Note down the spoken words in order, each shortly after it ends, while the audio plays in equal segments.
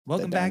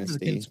Welcome back to the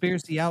dynasty.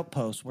 Conspiracy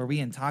Outpost, where we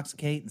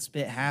intoxicate and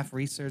spit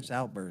half-researched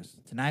outbursts.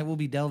 Tonight we'll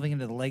be delving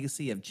into the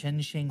legacy of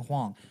Qin Shi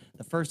Huang,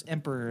 the first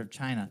emperor of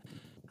China.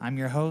 I'm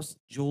your host,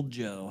 Jewel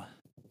Joe.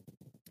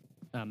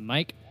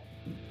 Mike.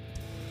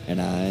 And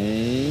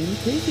I'm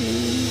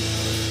Katie.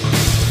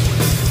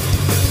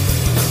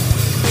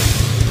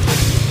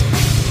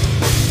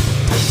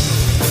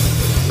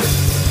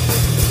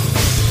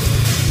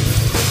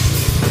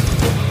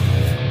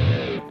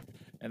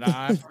 And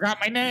I forgot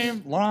my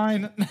name,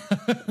 Line.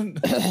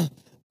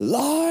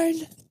 Line.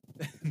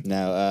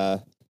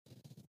 Now,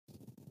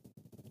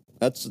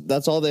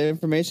 that's all the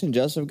information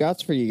Joseph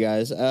got for you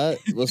guys.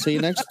 We'll see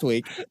you next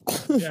week.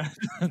 Yeah.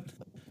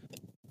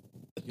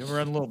 You'll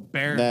run a little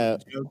bear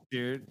joke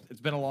here.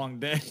 It's been a long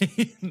day.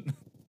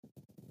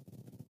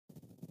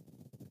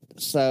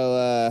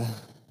 So,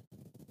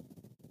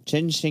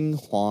 Qin Shi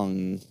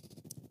Huang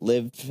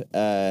lived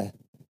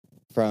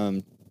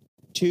from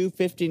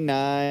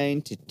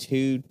 259 to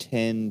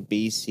 210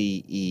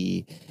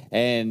 BCE.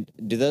 And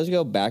do those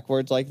go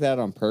backwards like that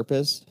on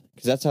purpose?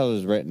 Because that's how it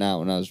was written out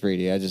when I was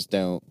reading. I just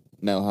don't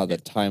know how the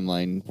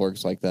timeline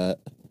works like that.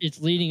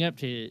 It's leading up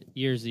to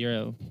year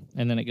 0,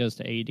 and then it goes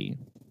to 80.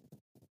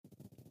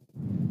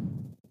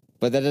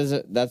 But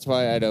that's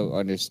why I don't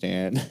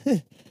understand.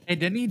 Hey,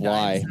 didn't he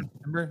die in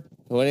September?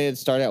 Why did it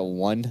start at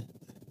 1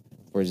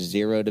 or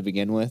 0 to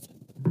begin with?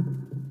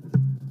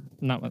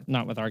 Not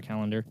with our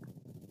calendar.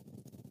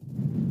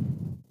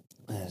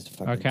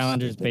 Our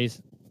calendar's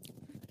based.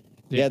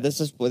 Yeah, this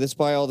is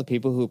why all the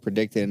people who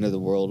predict the end of the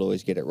world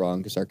always get it wrong,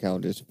 because our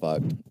calendar's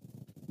fucked.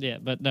 Yeah,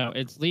 but no,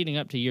 it's leading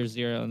up to year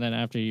 0, and then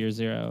after year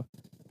 0,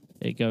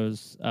 it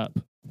goes up.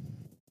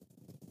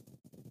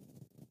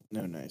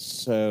 No, nice.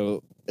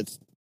 So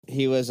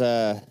he was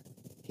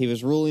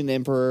ruling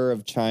emperor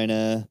of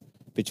China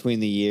between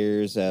the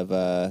years of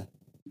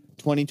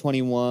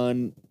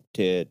 2021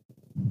 to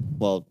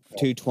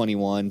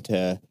 221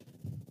 to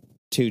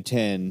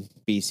 210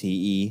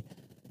 BCE,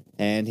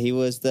 and he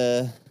was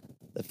the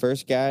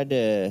first guy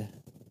to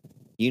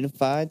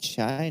unify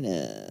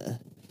China.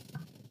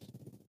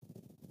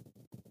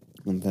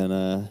 And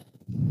then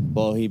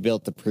he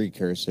built the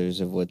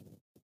precursors of what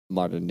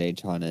modern day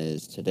China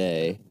is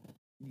today.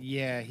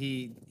 Yeah,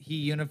 he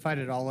unified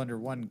it all under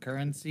one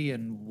currency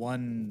and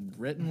one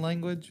written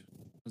language.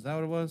 Was that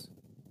what it was?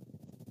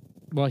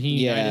 Well,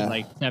 he united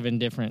like 7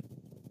 different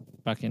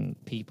fucking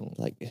people.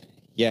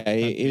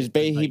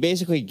 He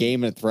basically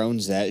Game of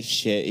Thrones that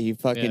shit. He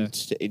fucking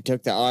he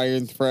took the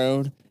Iron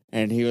Throne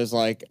and he was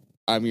like,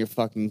 "I'm your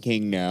fucking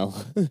king now."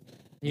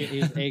 He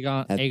was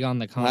Aegon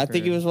the Conqueror. I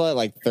think he was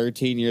like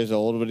 13 years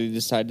old when he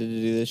decided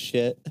to do this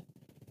shit.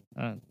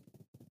 I'm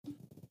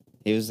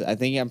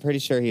pretty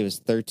sure he was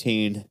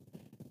 13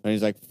 when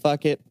he's like,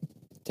 "Fuck it,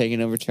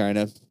 taking over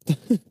China."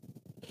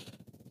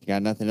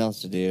 Got nothing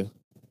else to do.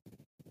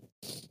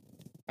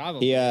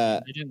 Probably.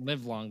 He didn't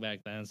live long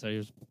back then, so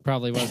he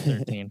probably was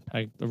 13,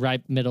 a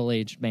ripe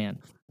middle-aged man.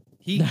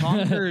 He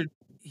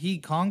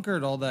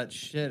conquered all that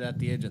shit at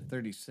the age of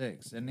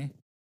 36, didn't he?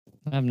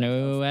 I have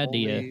no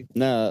idea.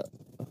 No,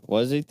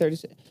 was he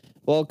 36?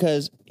 Well,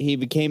 because he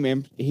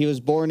was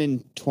born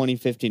in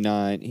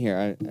 2059.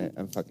 Here,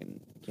 I fucking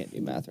can't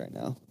do math right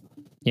now.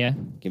 Yeah?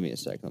 Give me a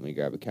sec. Let me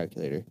grab a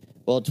calculator.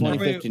 Well,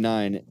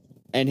 2059,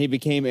 and he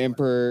became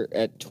emperor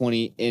at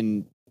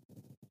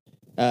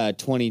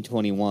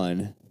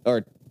 2021.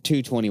 Or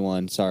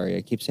 221, sorry.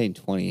 I keep saying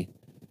 20.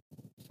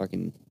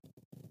 Fucking.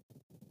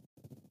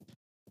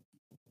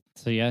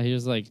 So, yeah, he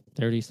was like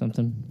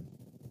 30-something.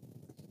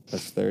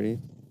 That's 30?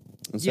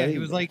 Yeah, he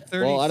was like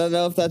 30. Well, I don't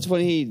know if that's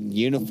when he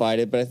unified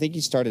it, but I think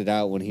he started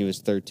out when he was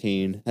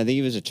 13. I think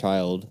he was a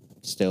child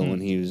still when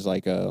he was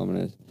like, I'm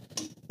going to...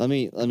 Let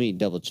me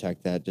double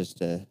check that just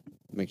to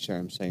make sure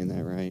I'm saying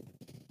that right.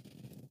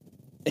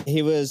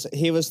 He was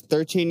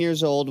 13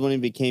 years old when he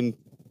became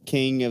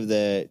king of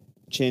the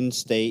Qin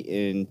state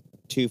in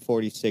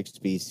 246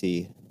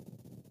 BC.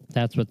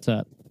 That's what's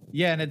up.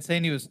 Yeah, and it's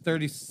saying he was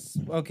 30.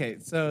 Okay,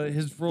 so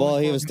his rule. Well,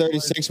 he was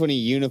 36 when he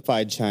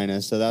unified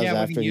China, so that was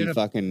after he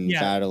fucking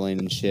battling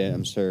and shit,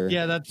 I'm sure.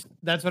 Yeah,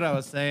 that's what I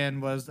was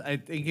saying. Was I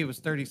think he was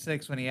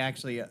 36 when he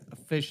actually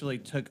officially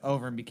took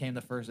over and became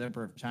the first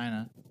emperor of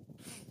China.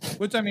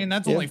 Which, I mean,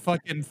 that's only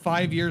fucking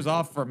 5 years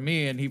off from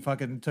me, and he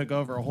fucking took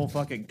over a whole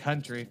fucking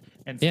country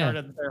and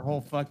started their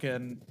whole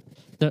fucking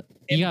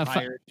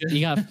empire.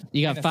 You got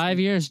 5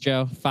 years,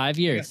 Joe. 5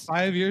 years.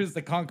 5 years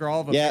to conquer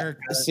all of America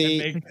and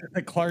make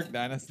the Clark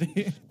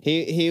dynasty.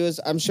 He was.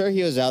 I'm sure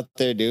he was out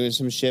there doing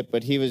some shit,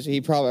 but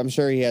I'm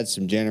sure he had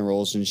some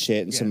generals and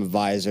shit and some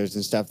advisors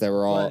and stuff that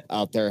were all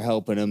out there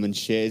helping him and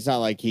shit. It's not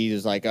like he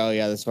was like, "Oh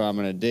yeah, that's what I'm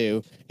gonna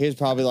do." He was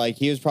probably like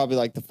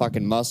the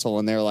fucking muscle,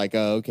 and they're like,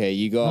 "Oh, okay,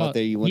 you go out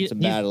there, you win some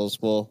battles,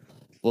 we'll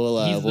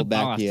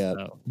back you up."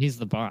 Though. He's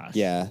the boss.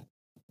 Yeah.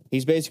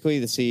 He's basically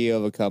the CEO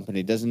of a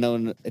company. Doesn't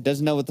know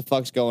what the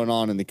fuck's going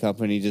on in the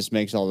company. Just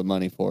makes all the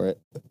money for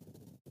it.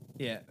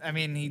 Yeah, I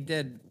mean, he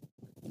did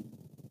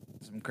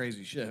some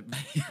crazy shit.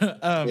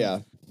 Yeah,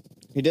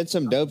 he did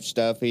some dope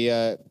stuff. He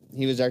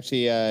was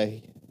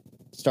actually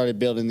started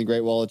building the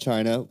Great Wall of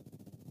China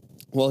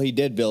Well, he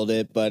did build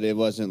it, but it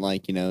wasn't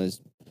like,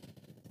 as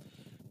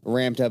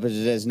ramped up as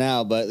it is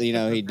now. But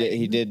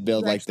he did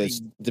build like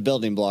the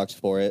building blocks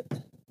for it.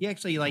 He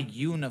actually like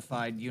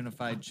unified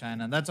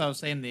China. That's what I was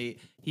saying.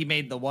 He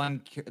made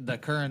the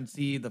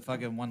currency, the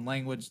fucking one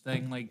language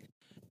thing, like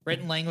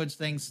written language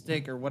thing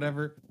stick or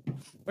whatever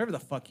the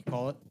fuck you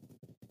call it.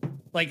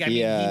 Like I mean,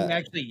 he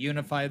actually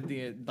unified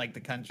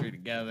the country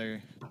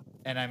together,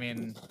 and I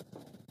mean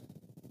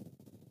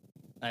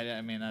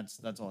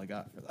that's all I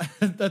got for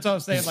that. That's what I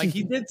was saying. Like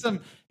he did some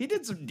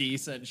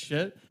decent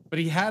shit, but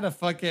he had a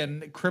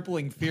fucking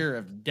crippling fear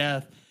of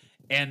death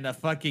and a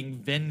fucking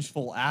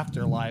vengeful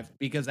afterlife,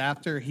 because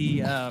after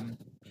he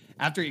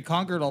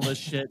conquered all this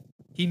shit,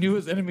 he knew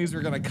his enemies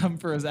were gonna come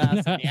for his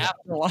ass in the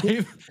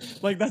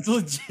afterlife. Like that's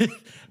legit.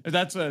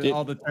 That's what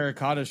all the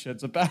terracotta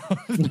shit's about.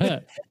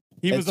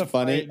 He was afraid.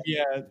 Funny,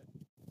 yeah.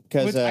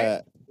 because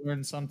I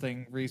learned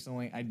something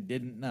recently I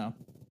didn't know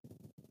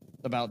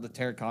about the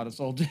terracotta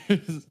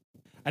soldiers.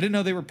 I didn't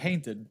know they were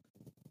painted.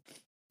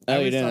 Oh,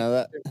 you didn't know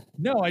that?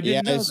 No, I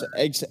didn't know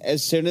that.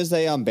 As soon as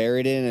they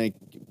buried it and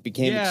it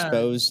became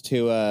exposed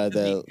to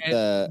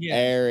the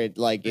air, it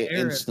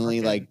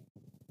instantly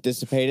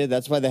dissipated.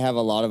 That's why they have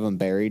a lot of them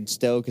buried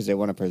still, because they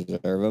want to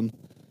preserve them.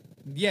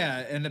 Yeah,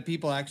 and the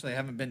people actually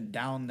haven't been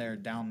down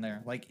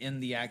there, like in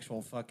the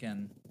actual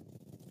fucking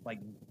like.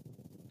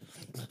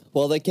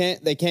 Well, they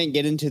can't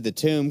get into the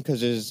tomb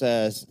because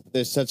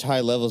there's such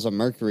high levels of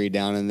mercury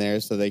down in there,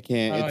 so they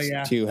can't.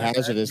 It's too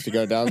hazardous to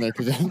go down there,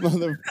 because that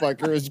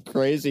motherfucker is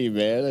crazy,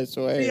 man. I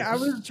swear. See, I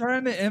was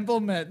trying to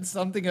implement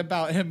something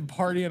about him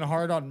partying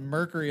hard on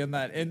mercury in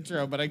that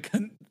intro, but I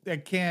couldn't. I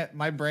can't.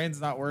 My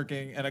brain's not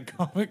working in a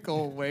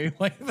comical way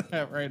like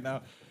that right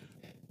now.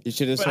 You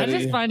should have. I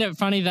just find it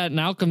funny that an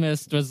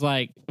alchemist was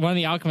like, one of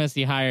the alchemists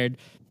he hired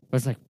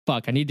was like,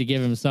 "Fuck, I need to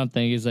give him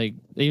something." He was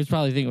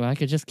probably thinking, well, I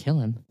could just kill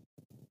him.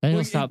 Then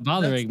he'll stop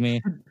bothering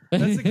me.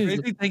 That's the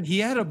crazy thing. He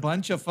had a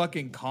bunch of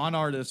fucking con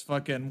artist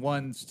fucking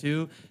ones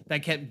too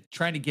that kept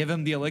trying to give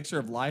him the elixir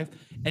of life,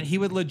 and he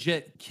would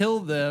legit kill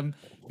them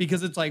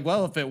because it's like,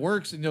 well, if it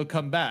works, then you'll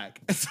come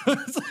back. So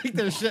it's like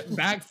their shit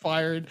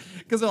backfired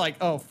because they're like,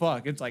 oh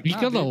fuck. It's like he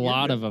killed a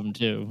lot of them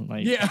too.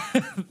 Like, yeah,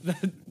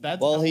 that's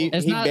well,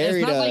 it's not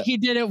like he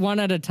did it one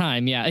at a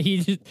time. Yeah,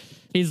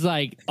 he's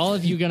like, all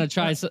of you gonna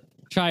try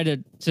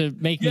to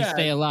make me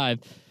stay alive.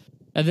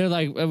 And they're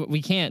like,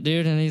 we can't,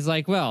 dude. And he's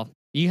like, well,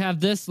 you have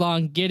this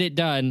long, get it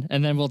done,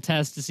 and then we'll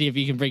test to see if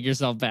you can bring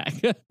yourself back.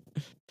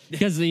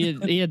 Because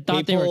he had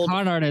thought they were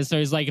con artists, so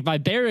he's like, if I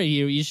bury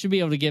you, you should be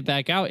able to get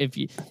back out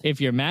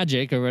if you're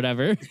magic or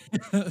whatever.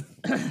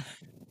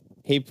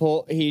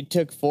 He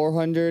took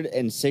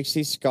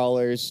 460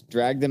 scholars,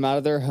 dragged them out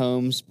of their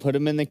homes, put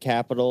them in the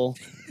capital,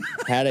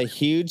 had a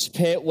huge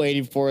pit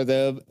waiting for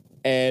them,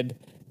 and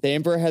the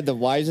emperor had the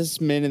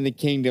wisest men in the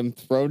kingdom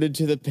thrown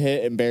into the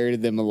pit and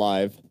buried them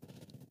alive.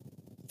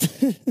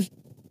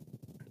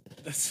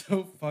 That's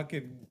so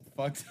fucking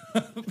fucked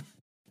up.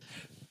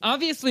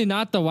 Obviously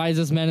not the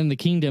wisest man in the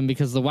kingdom,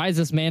 because the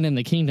wisest man in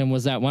the kingdom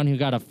was that one who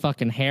got a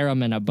fucking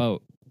harem in a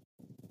boat.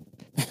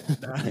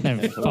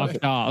 And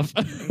fucked off.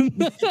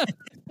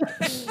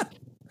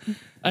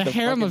 A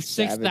harem of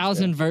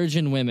 6,000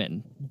 virgin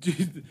women.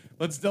 Dude,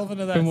 let's delve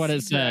into that. From what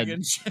it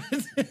said.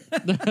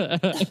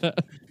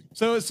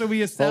 So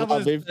we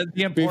established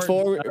the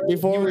importance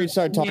before we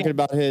start talking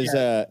about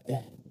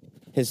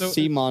his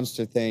sea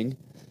monster thing.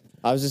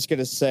 I was just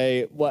gonna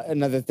say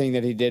another thing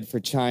that he did for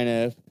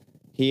China.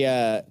 He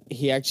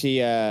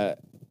actually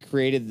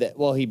created that.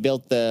 Well, he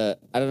built I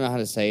don't know how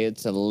to say it.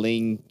 It's a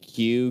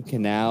Ling-Qiu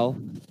canal.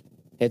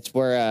 It's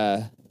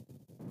where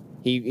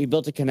he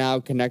built a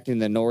canal connecting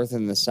the north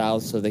and the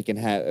south, so they can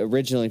have,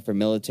 originally for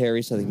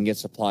military, so they can get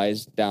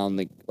supplies down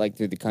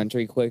through the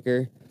country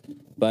quicker.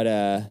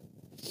 But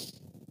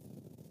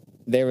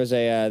there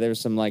was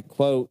some like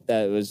quote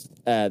that was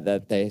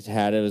that they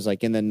had. It was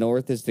like, in the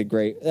north is the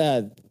great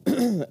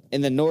in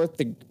the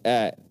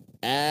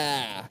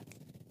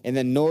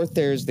north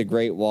there's the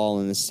Great Wall,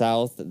 in the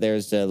south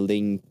there's the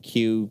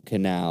Ling-Qiu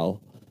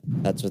Canal.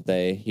 That's what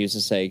they used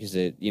to say, because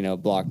it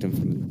blocked him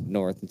from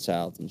north and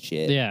south and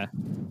shit. Yeah,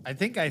 I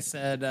think I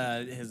said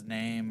his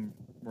name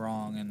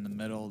wrong in the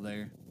middle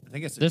there. I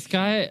think it's this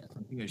guy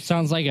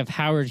sounds like if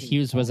Howard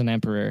Hughes was an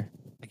emperor,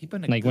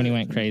 like when he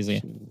went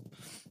crazy.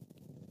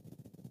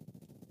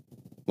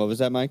 What was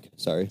that, Mike?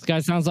 Sorry. This guy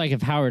sounds like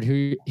if Howard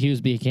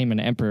Hughes became an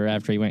emperor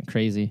after he went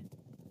crazy.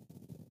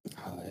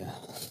 Oh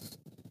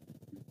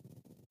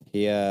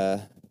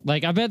yeah.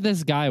 Like, I bet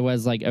this guy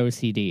was like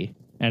OCD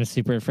and is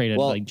super afraid of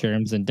like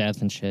germs and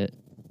death and shit.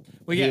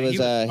 Well,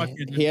 yeah,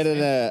 he had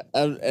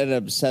an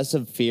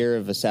obsessive fear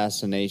of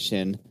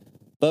assassination,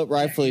 but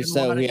rightfully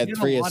so. He had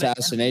 3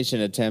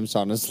 assassination attempts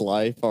on his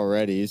life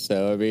already.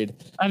 So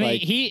I mean,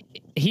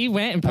 he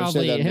went and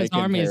probably his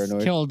armies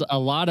killed a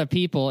lot of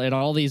people in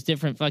all these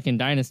different fucking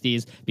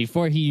dynasties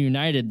before he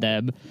united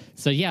them.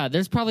 So yeah,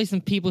 there's probably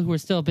some people who are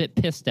still a bit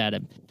pissed at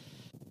him.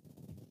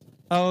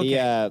 Oh,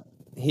 okay.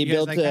 He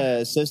built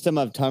a system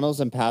of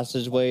tunnels and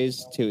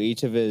passageways to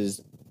each of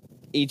his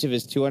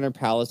 200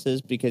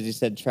 palaces, because he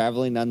said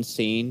traveling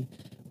unseen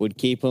would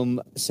keep him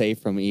safe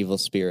from evil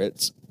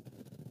spirits.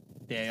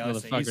 Yeah,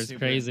 motherfucker's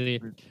crazy.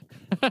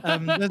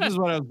 This is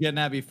what I was getting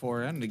at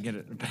before. I'm gonna get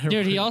it.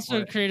 Dude, he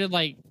also created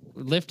like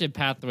lifted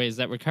pathways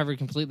that were covered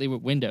completely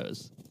with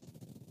windows.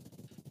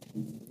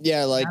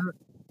 Yeah, like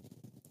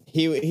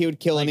he would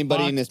kill Like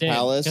anybody in his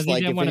palace.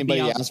 Like if anybody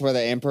asked where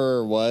the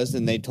emperor was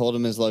and they told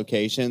him his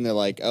location, they're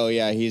like, "Oh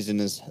yeah, he's in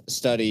his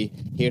study."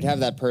 He would have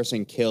that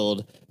person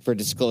killed for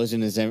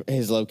disclosing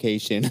his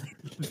location.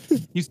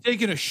 He's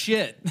taking a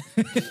shit.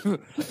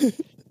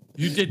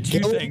 You did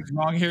two things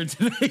wrong here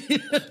today.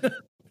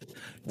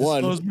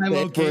 One, the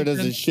emperor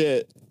doesn't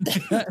shit.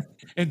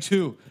 And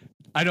two,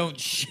 I don't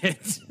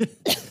shit.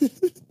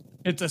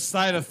 It's a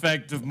side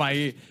effect of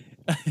my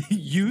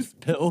youth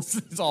pills.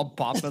 It's all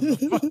popping the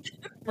fucking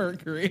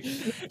mercury.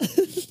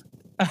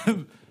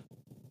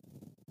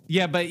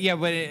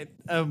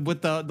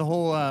 With the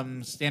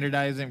whole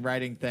standardizing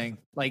writing thing,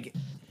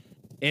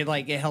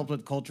 it helped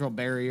with cultural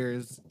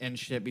barriers and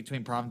shit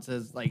between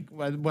provinces, like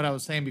what I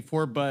was saying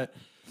before. But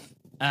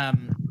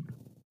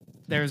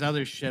there's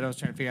other shit I was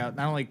trying to figure out.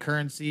 Not only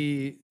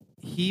currency,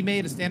 he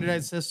made a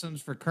standardized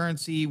systems for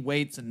currency,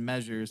 weights, and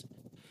measures,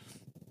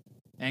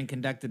 and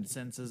conducted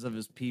census of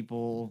his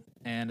people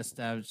and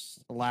established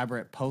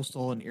elaborate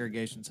postal and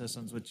irrigation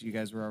systems, which you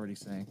guys were already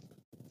saying.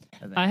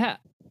 I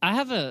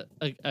have a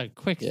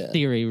quick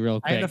theory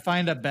real quick. I had to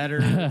find a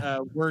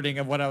better wording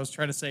of what I was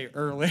trying to say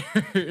earlier.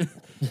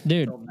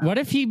 Dude, what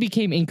if he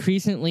became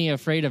increasingly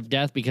afraid of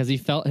death because he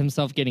felt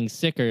himself getting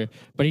sicker,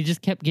 but he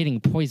just kept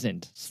getting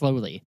poisoned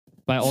slowly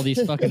by all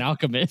these fucking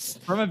alchemists?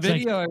 From a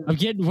video, like, I'm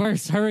getting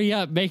worse. Hurry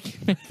up, make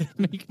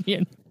me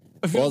an...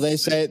 Well, they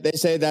say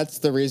that's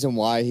the reason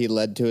why he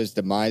led to his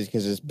demise,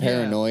 because his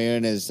paranoia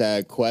and his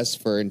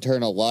quest for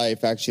eternal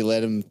life actually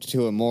led him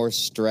to a more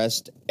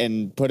stressed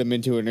and put him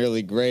into an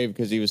early grave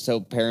because he was so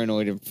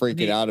paranoid and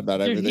freaking out about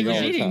everything. He was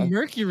all the eating time.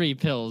 mercury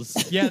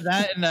pills. Yeah,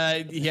 that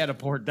and he had a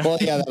poor diet. Well,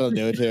 yeah, that'll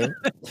do it too.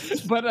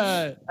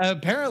 But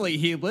apparently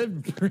he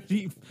lived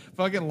pretty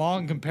fucking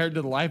long compared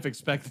to the life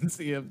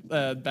expectancy of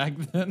back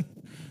then.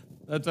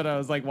 That's what I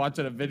was like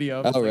watching a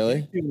video. Oh,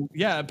 really?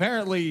 Yeah,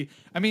 apparently.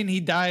 I mean,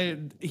 he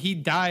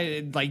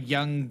died like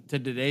young to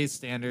today's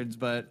standards,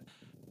 but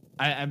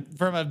I'm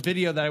from a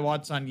video that I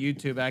watched on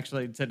YouTube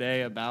actually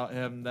today about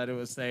him, that it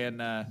was saying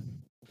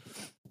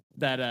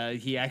that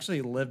he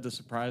actually lived a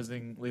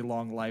surprisingly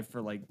long life for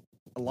like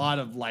a lot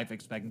of life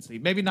expectancy.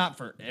 Maybe not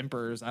for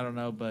emperors, I don't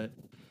know, but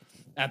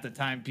at the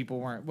time people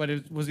weren't.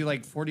 Was he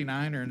like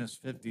 49 or in his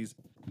 50s?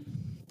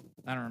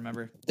 I don't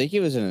remember. I think he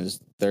was in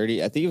his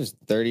 30. I think he was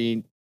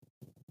 30.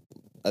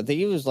 I think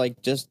he was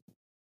like just.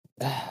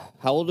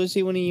 How old was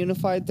he when he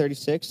unified?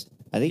 36.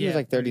 I think he was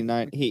like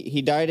 39. He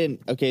died in.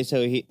 Okay,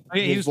 so he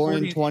was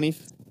born in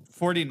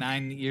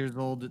 49 years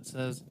old. It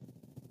says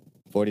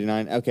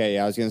 49. Okay,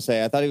 yeah, I was gonna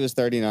say I thought he was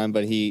 39,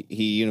 but he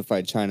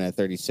unified China at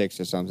 36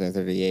 or something,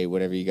 38,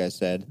 whatever you guys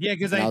said. Yeah,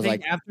 because I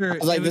think after I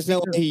was like, there's no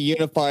way he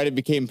unified and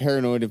became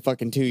paranoid in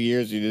fucking 2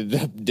 years. He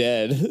ended up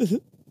dead.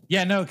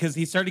 Yeah, no, because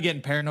he started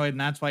getting paranoid, and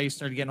that's why he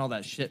started getting all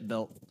that shit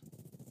built.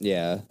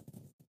 Yeah.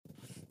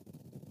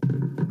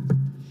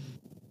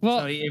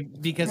 Well, so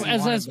because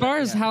as far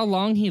as how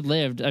long he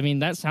lived, I mean,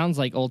 that sounds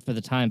like old for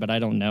the time, but I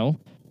don't know.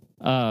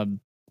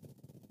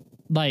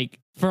 Like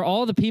for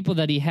all the people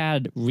that he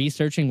had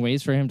researching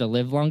ways for him to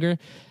live longer,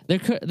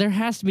 there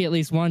has to be at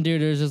least one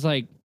dude who's just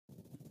like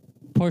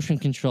portion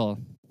control.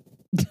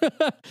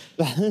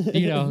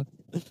 You know,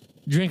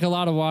 drink a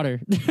lot of water,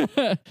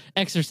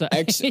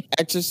 exercise,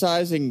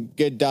 exercise, and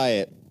good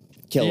diet.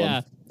 Kill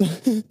him.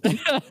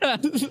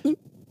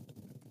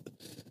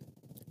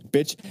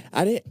 Bitch,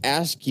 I didn't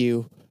ask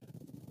you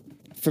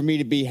for me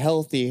to be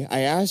healthy. I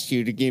asked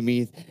you to give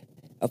me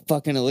a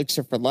fucking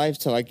elixir for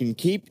life so I can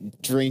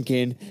keep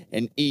drinking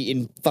and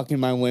eating fucking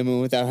my women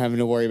without having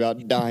to worry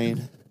about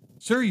dying.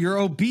 Sir, you're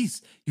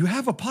obese. You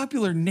have a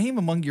popular name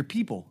among your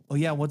people. Oh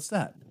yeah, what's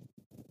that?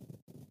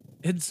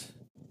 It's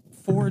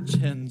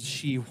Qin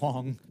Shi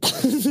Huang.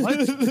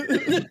 What?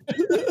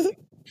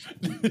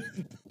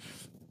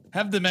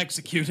 Have them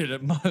executed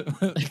at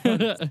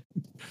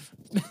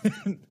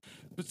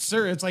But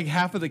sir, it's like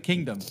half of the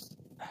kingdom.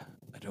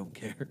 I don't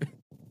care.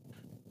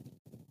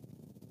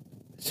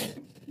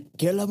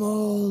 Kill them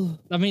all.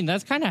 I mean,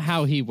 that's kind of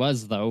how he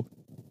was, though.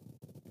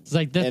 It's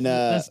like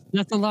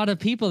that's a lot of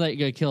people that you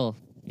gotta kill.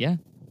 Yeah,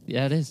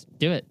 it is.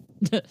 Do it.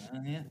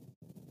 Yeah.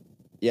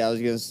 Yeah, I was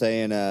gonna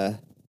say,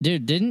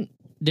 dude, didn't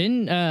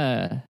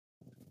Qin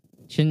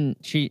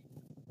Shi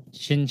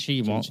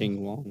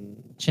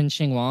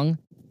Huang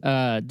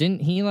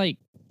didn't he like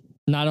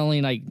not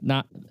only like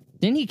not.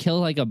 Didn't he kill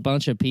like a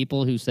bunch of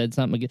people who said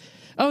something?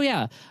 Oh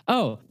yeah.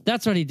 Oh,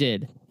 that's what he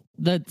did.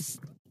 That's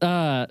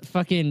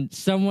fucking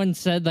someone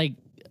said like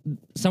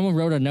someone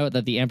wrote a note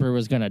that the emperor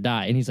was gonna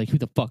die, and he's like, "Who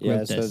the fuck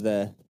wrote this?"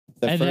 So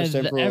the first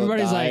emperor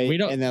everybody's will die, like, "We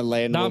don't," and then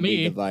land will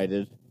be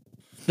divided.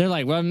 They're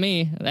like, "Wasn't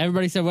me."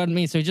 Everybody said, "Wasn't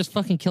me," so he just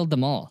fucking killed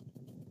them all.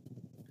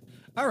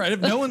 All right, if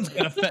no one's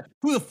gonna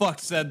who the fuck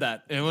said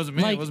that? It wasn't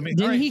me. Like, It wasn't me.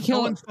 didn't All right, he kill-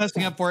 no one's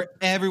testing up for it.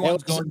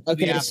 Everyone's going to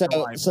the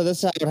afterlife. So this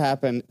is how it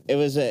happened. It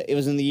was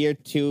in the year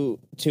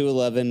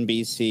 211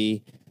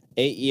 BC,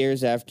 8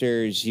 years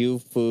after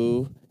Zhu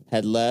Fu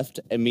had left.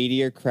 A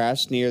meteor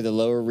crashed near the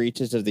lower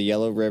reaches of the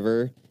Yellow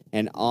River,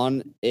 and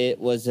on it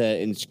was an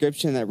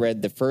inscription that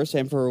read, "The first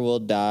emperor will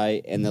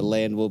die, and the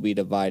land will be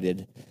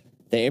divided."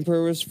 The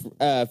emperor was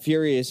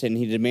furious, and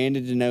he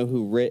demanded to know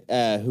who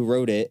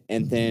wrote it,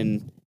 and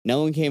then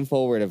no one came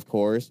forward, of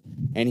course,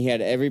 and he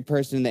had every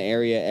person in the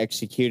area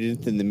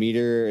executed. Then the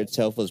meteor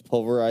itself was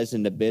pulverized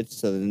into bits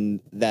so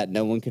that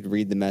no one could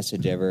read the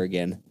message ever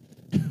again.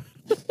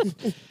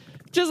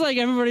 Just like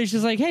everybody's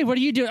just like, hey, what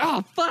are you doing?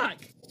 Oh, fuck.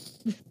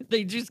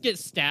 They just get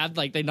stabbed.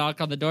 Like they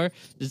knock on the door,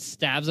 just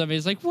stabs them.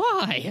 He's like,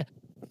 why?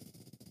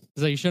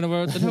 He's like, you shouldn't have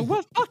wrote the note.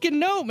 What fucking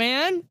note,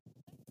 man?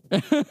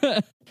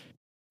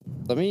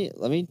 Let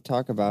me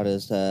talk about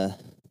his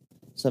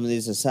some of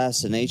these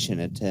assassination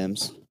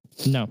attempts.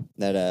 No.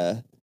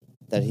 That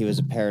he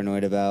was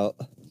paranoid about.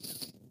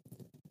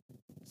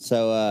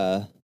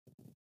 So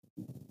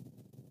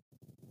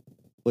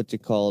what's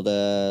it called?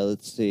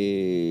 Let's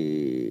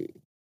see.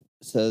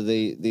 So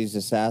these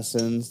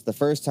assassins, the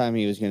first time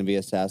he was going to be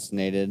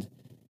assassinated,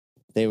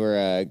 they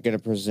were going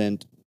to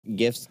present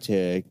gifts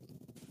to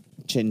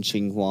Qin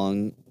Shi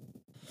Huang,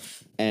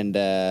 and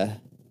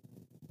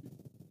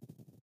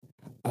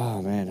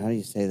oh man, how do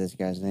you say this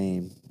guy's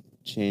name?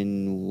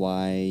 Qin Wu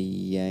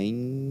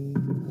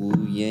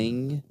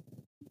Yang.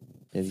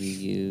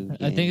 W-U.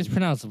 I think it's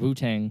pronounced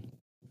Wu-Tang.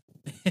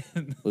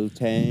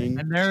 Wu-Tang.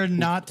 And they're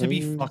not to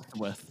be fucked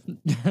with.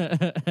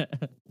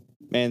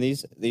 Man,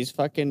 these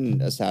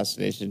fucking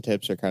assassination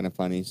tips are kind of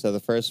funny. So the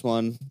first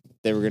one,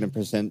 they were going to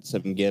present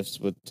some gifts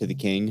to the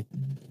king.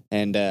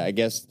 And I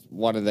guess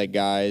one of the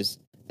guys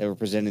that were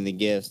presenting the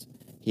gifts,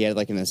 he had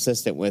like an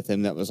assistant with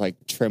him that was like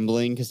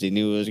trembling because he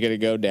knew it was going to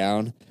go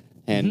down.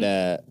 And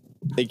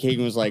the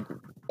king was like,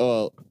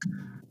 oh,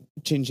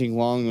 Qin Shi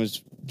Huang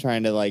was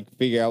trying to like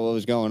figure out what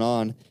was going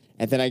on.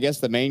 And then I guess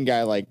the main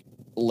guy like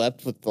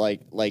leapt with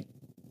like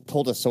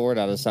pulled a sword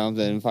out of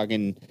something and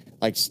fucking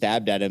like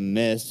stabbed at him,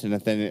 missed. And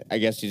then I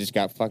guess he just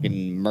got fucking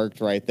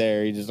murked right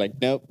there. He just like,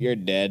 nope, you're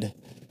dead.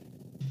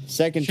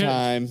 Second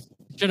time.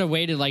 Should have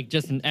waited like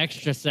just an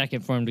extra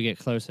second for him to get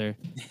closer.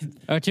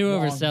 Or too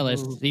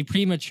overzealous. He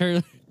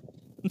prematurely.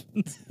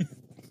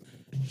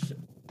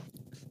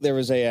 There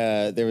was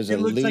a It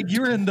looks like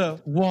you're in the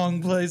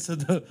wrong place at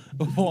the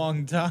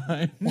wrong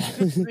time.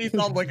 He's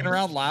all looking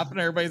around laughing.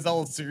 Everybody's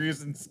all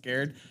serious and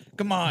scared.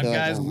 Come on,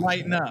 guys,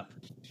 lighten up.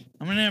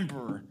 I'm an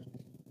emperor.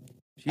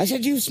 I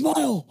said you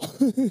smile.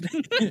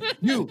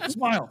 You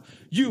smile.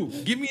 You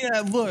give me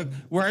that look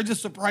where I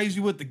just surprise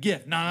you with the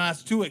gift. No,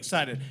 that's too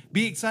excited.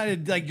 Be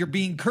excited like you're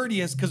being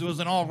courteous because it was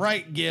an all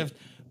right gift.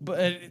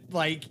 But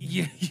like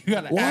you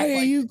gotta. Why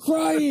are you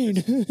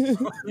crying?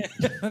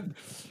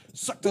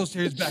 Suck those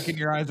tears back in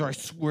your eyes, or I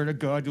swear to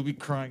God, you'll be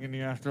crying in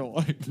the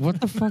afterlife. What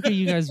the fuck are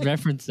you guys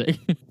referencing?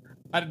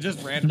 I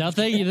just ran.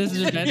 Nothing. This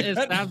is it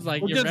sounds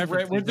like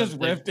we're just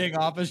riffing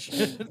off of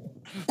shit.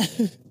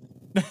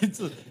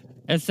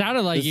 It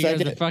sounded like you guys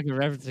second- are fucking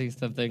referencing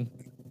something.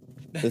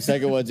 The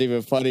second one's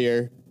even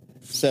funnier.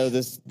 So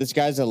this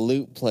guy's a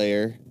lute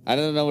player. I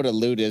don't know what a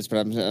lute is, but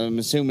I'm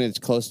assuming it's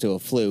close to a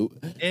flute.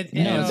 It's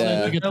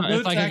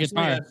like a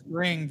guitar.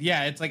 Stringed.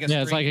 Yeah, it's like a.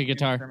 Yeah, it's like a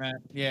guitar. Instrument.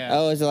 Yeah.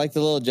 Oh, is it like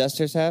the little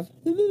jesters have?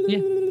 Yeah.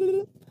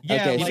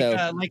 Yeah,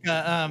 Okay,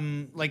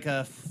 like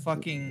a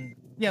fucking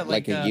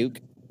like a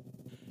uke.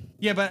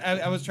 Yeah, but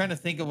I was trying to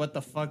think of what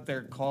the fuck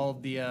they're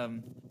called. The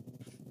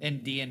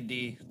in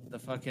D&D, the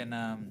fucking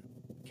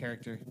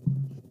character.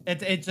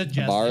 It's a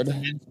jester. Bard? It's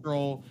a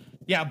minstrel.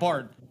 Yeah, a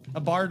bard. A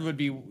bard would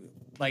be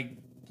like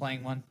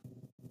playing one.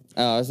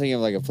 Oh, I was thinking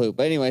of like a flute.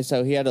 But anyway,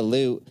 so he had a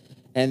lute,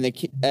 and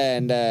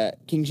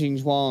Qin Shi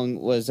Huang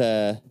was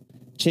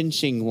Qin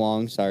Shi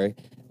Huang, sorry,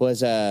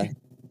 was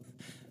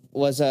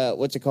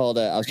what's it called?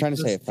 I was trying to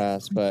say it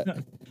fast, but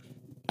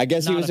I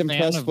guess he was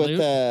impressed with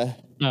the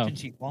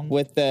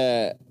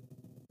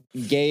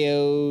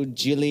Gayo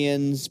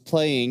Jillian's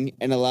playing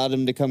and allowed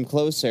him to come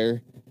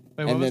closer.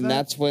 Wait, and then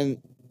that's when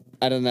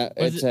I don't know.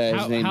 It's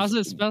his name. How's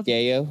it spelled?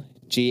 Gayo,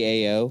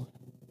 Gao.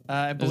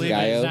 I believe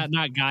is that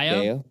not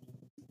Gaio?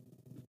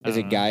 Is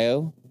it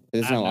Gaio?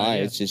 There's no I.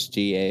 idea. It's just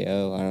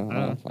Gao.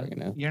 I don't fucking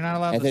know. You're not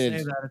allowed to say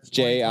that. It's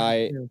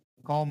J-I-A-N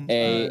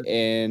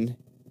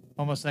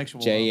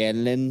homosexual.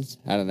 J-N-Lins?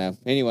 I don't know.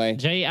 Anyway.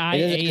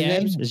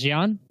 J-I-A-N?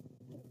 Jian?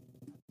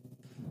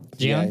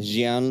 Yeah,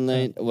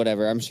 Jianlin,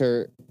 whatever. I'm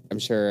sure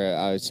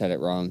I said it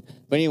wrong.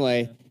 But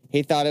anyway,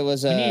 he thought it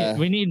was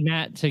we need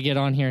Matt to get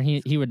on here.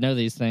 He would know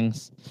these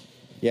things.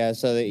 Yeah,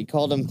 so he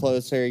called him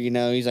closer,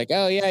 he's like,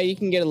 "Oh yeah, you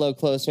can get a little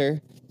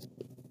closer."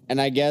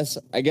 And I guess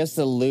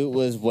the lute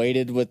was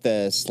weighted with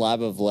a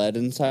slab of lead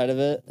inside of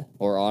it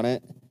or on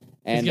it.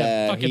 And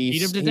he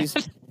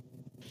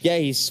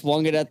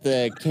swung it at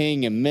the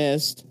king and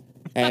missed.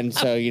 And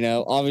so,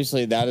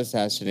 obviously that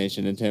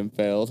assassination attempt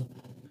failed.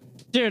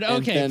 Dude,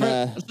 okay.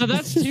 So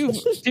that's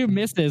two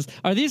misses.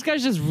 Are these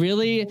guys just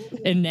really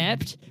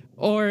inept?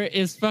 or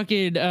is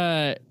fucking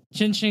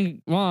Qin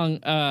Shi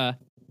Huang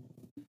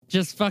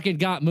just fucking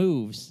got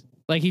moves?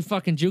 Like he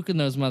fucking juking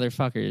those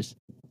motherfuckers.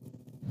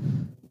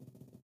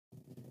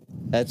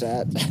 That's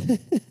at.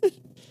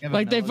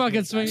 Like they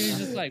fucking swing and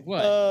just like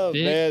what? Oh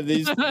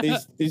bitch? man,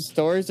 these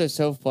stories are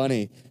so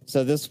funny.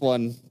 So this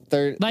one,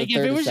 like if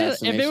it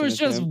was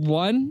just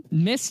one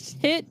missed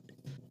hit,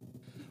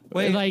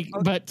 wait, like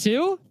but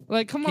two,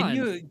 like come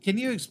on. Can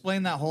you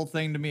explain that whole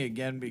thing to me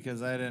again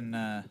because I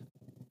didn't.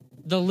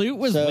 The loot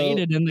was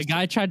weighted, and the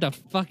guy tried to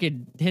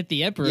fucking hit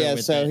the emperor. Yeah,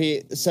 with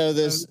it.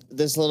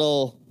 this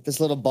little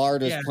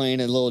bard was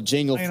playing a little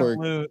jingle for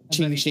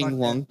Qin Shi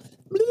Huang,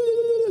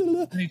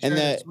 and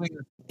that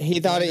he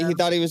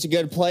thought he was a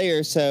good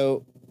player,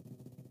 so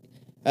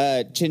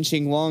Qin Shi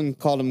Huang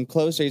called him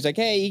closer. He's like,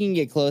 "Hey, you can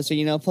get closer,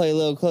 play a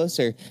little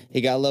closer."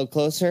 He got a little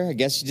closer. I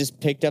guess he just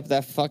picked up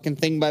that fucking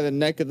thing by the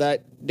neck of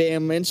that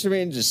damn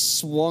instrument and just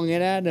swung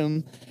it at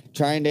him,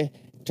 trying to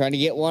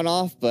get one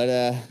off,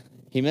 but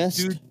he missed.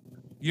 Dude,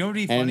 you know what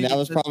would be funny? And that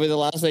was probably the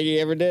last thing he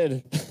ever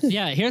did.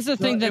 Yeah, here's the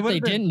thing that they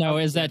didn't know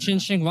is that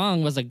Qin Shi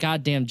Huang was a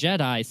goddamn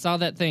Jedi. Saw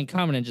that thing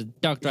coming and just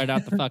ducked right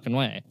out the fucking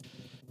way.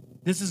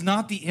 This is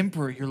not the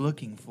emperor you're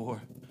looking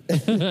for.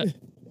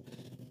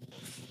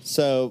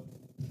 So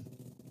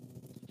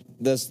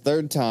this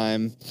third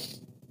time,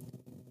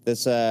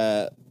 this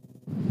aristocrat.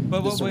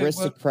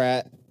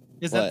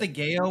 Is that the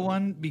Gayo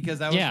one? Because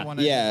that was the one.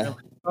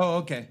 Oh,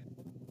 okay.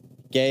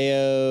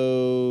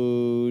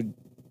 Gayo.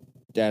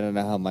 I don't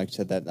know how Mike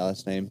said that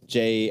last name.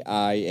 Jianli.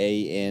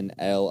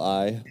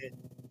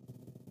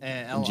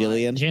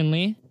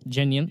 Jillian.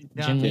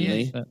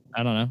 Jinli.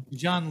 I don't know.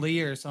 John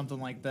Lee or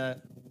something like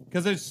that.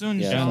 Because there's Sun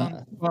Yeah,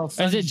 John. Well,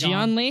 is it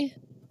Jian Lee?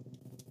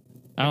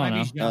 I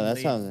don't know. Oh, that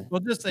sounds.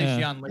 We'll just say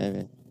Jian Lee.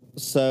 Maybe.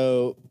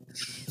 So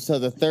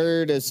the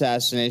third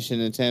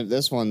assassination attempt.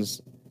 This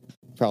one's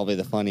probably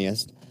the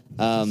funniest.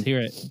 Let's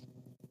hear it.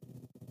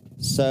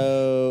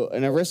 So,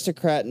 an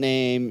aristocrat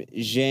named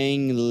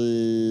Zhang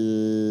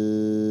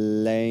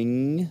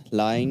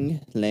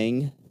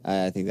Lang,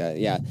 I think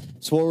that,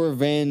 swore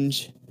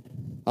revenge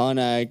on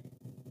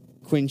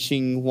Qin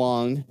Shi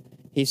Huang.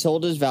 He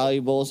sold his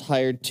valuables,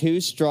 hired 2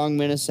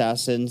 strongman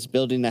assassins,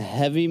 building a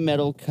heavy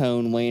metal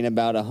cone weighing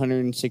about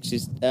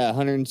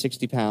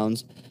 160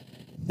 pounds.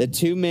 The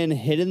 2 men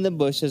hid in the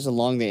bushes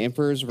along the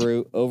emperor's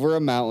route over a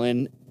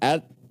mountain.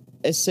 At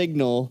a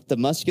signal, the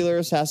muscular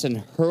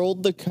assassin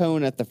hurled the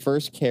cone at the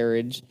first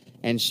carriage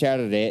and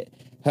shattered it.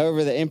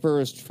 However, the emperor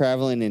was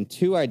traveling in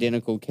 2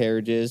 identical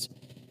carriages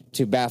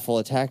to baffle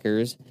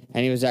attackers,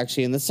 and he was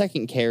actually in the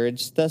second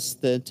carriage, thus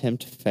the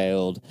attempt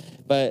failed.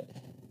 But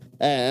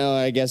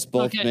I guess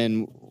both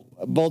men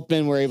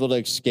were able to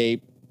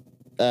escape.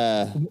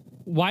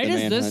 Why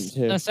does this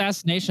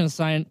assassination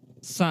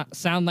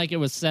sound like it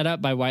was set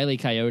up by Wile E.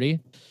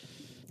 Coyote?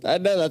 I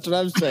know, that's what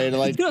I'm saying.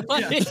 Like, that's why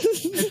I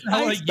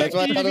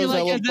thought it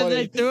was and then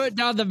they threw it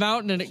down the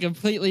mountain and it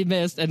completely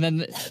missed, and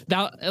then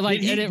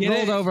it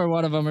rolled over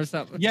one of them or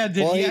something. Yeah,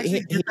 did he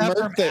actually get that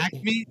from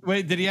Acme?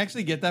 Wait, did he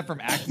actually get that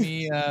from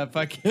Acme?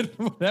 Fucking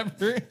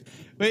whatever.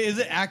 Wait, is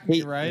it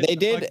Acme? Right? They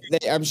did.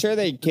 I'm sure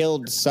they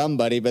killed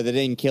somebody, but they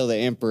didn't kill the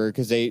emperor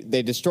because they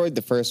destroyed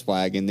the first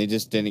wagon. They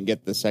just didn't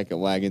get the second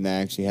wagon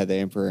that actually had the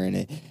emperor in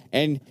it,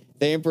 and.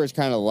 The emperor's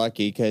kind of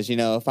lucky because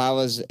if I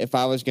was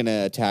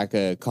gonna attack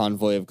a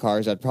convoy of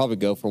cars, I'd probably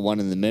go for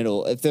one in the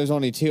middle. If there's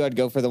only 2, I'd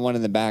go for the one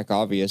in the back.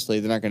 Obviously,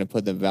 they're not gonna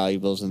put the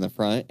valuables in the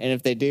front, and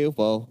if they do,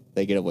 well,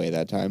 they get away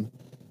that time.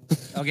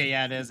 Okay,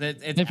 yeah, it is.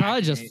 They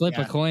probably just flip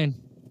a coin,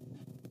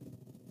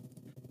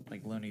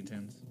 like Looney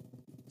Tunes.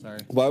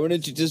 Sorry. Why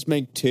wouldn't you just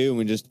make 2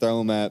 and just throw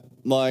them at?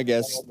 Well, I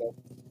guess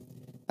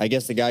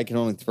the guy can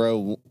only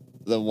throw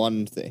the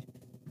one thing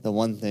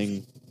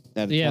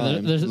at a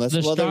time. There was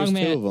 2 of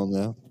them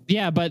though.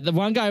 Yeah, but the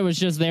one guy was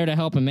just there to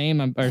help him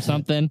aim or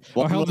something,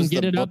 or help him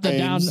get it up the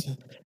down.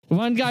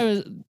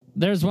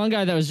 There's one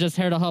guy that was just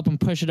here to help him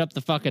push it up the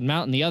fucking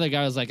mountain. The other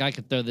guy was like, I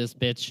could throw this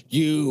bitch.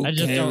 I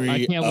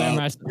can't win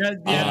myself.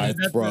 I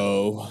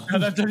throw.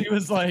 That's what he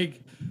was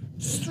like.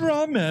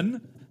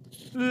 Strawman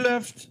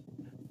left.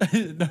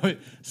 No,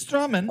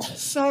 Strawman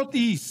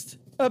southeast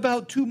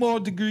about 2 more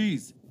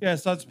degrees.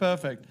 Yes, that's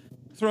perfect.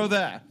 Throw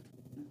that.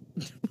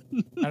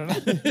 I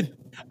don't know.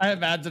 I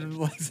imagine him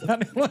like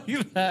sounding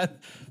like that.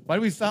 Why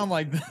do we sound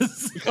like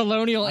this?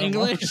 Colonial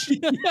English.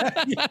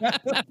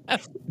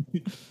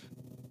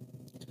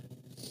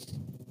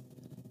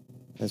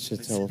 That's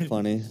just so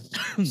funny.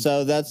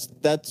 So that's.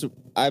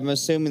 I'm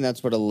assuming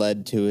that's what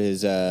led to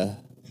his.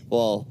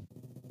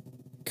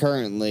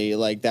 Currently,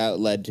 like that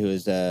led to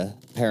his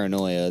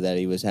paranoia that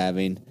he was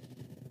having.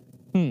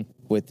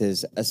 With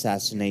his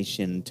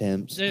assassination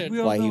attempts. Dude,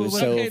 why he was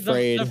so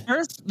afraid.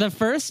 The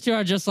first 2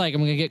 are just like,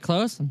 I'm gonna get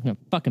close, I'm gonna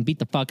fucking beat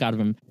the fuck out of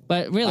him.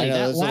 But really,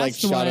 that last like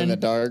shot in the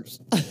dark.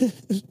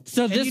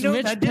 So this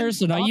rich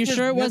person, are you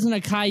sure it wasn't a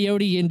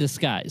coyote in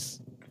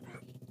disguise?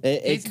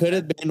 It could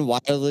have been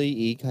Wile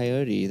E.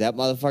 Coyote. That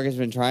motherfucker's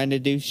been trying to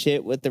do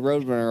shit with the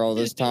Roadrunner all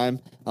this time,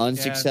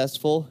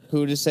 unsuccessful.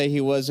 Who to say he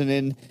wasn't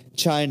in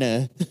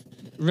China?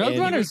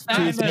 Roadrunner's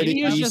fast. But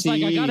he was just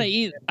like,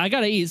 I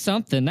gotta eat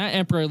something. That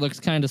emperor looks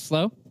kind of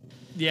slow.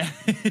 Yeah.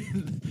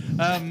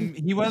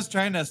 He was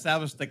trying to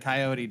establish the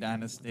Coyote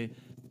dynasty.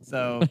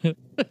 So we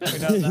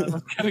know that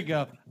was gonna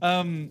go.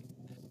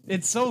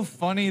 It's so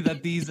funny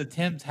that these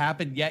attempts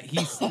happened, yet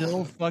he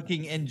still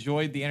fucking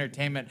enjoyed the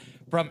entertainment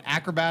from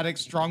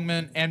acrobatics,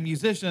 strongmen, and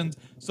musicians,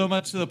 so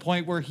much to the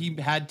point where he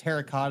had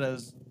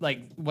terracottas,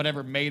 like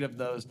whatever made of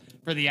those,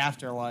 for the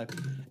afterlife.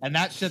 And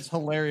that shit's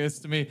hilarious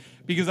to me,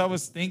 because I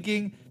was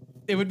thinking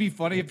it would be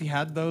funny if he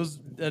had those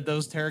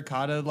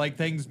terracotta like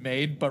things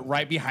made, but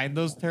right behind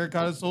those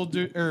terracotta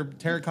soldier or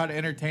terracotta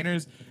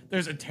entertainers,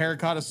 there's a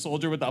terracotta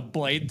soldier with a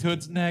blade to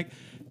its neck,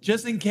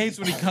 just in case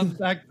when he comes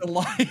back to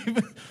life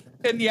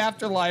in the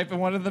afterlife and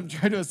one of them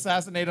try to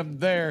assassinate him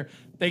there,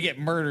 they get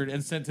murdered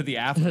and sent to the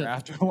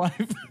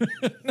afterlife.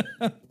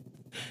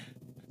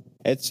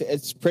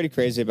 It's pretty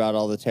crazy about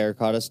all the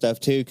terracotta stuff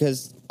too,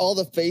 because all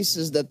the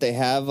faces that they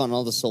have on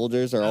all the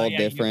soldiers are all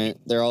different.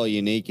 Unique. They're all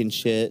unique and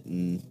shit,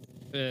 and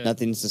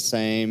nothing's the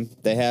same.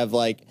 They have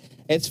like,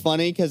 it's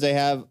funny because they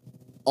have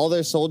all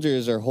their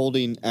soldiers are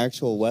holding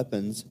actual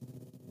weapons,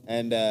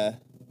 and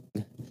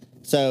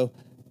so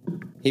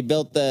he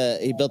built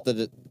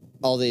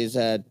all these.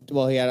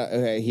 Well,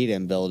 he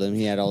didn't build them.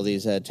 He had all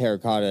these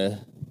terracotta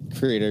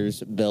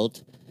creators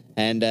built,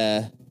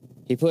 and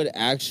he put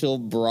actual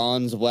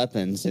bronze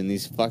weapons in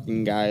these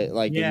fucking guys,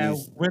 like in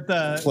these with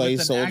the clay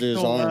soldiers'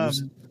 actual,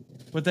 arms,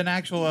 with an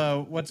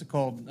actual what's it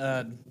called?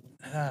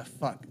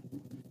 Fuck.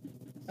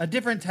 A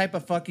different type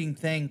of fucking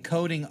thing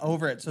coating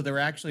over it, so they were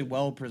actually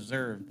well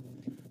preserved.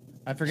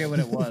 I forget what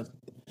it was.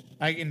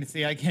 I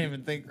can't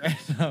even think right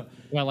now.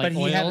 Well, like but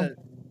oil?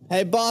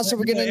 Hey boss, are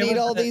we gonna need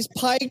all these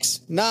pikes?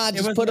 Nah,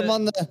 just put them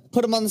on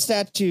the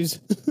statues.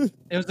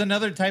 It was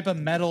another type of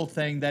metal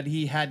thing that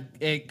he had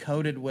it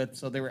coated with,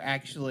 so they were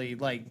actually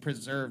like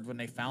preserved when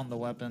they found the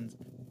weapons.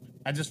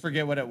 I just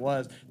forget what it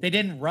was. They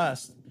didn't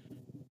rust.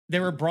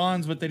 They were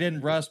bronze, but they didn't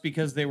rust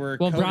because they were.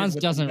 Well, bronze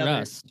doesn't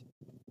rust.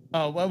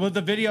 Oh well,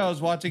 the video I was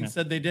watching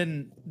said they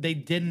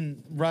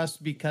didn't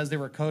rust because they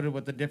were coated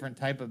with a different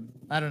type of.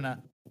 I don't know.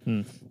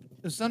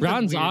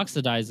 Bronze weird.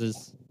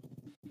 Oxidizes.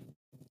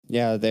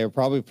 Yeah, they were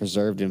probably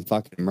preserved in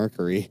fucking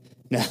mercury.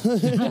 No.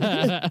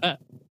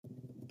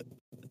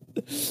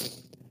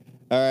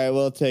 All right,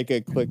 we'll take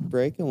a quick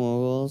break and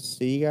we'll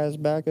see you guys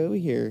back over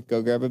here.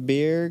 Go grab a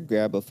beer,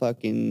 grab a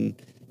fucking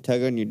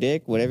tug on your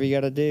dick, whatever you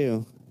got to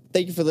do.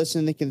 Thank you for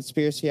listening to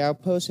Conspiracy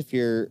Outpost. If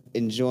you're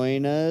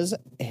enjoying us,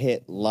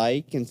 hit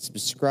like and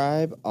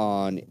subscribe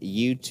on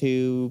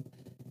YouTube,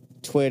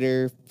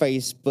 Twitter,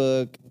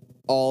 Facebook,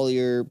 all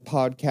your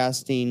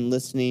podcasting,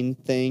 listening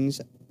things.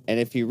 And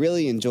if you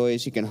really enjoy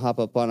us, you can hop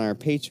up on our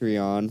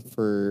Patreon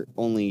for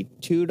only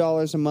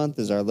 $2 a month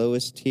is our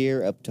lowest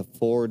tier, up to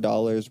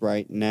 $4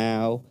 right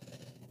now.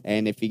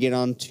 And if you get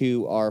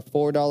onto our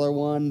 $4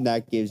 one,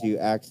 that gives you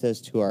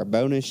access to our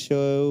bonus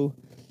show.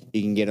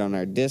 You can get on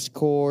our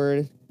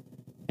Discord,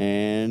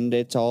 and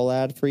it's all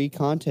ad-free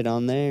content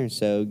on there.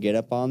 So get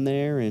up on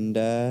there, and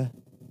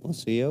we'll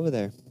see you over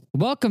there.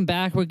 Welcome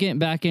back. We're getting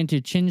back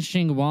into Qin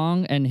Shi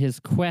Huang and his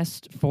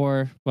quest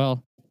for,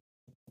 well,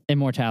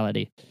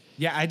 immortality.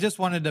 Yeah, I just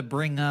wanted to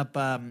bring up,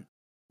 I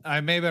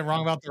may have been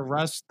wrong about the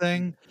rust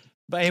thing,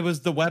 but it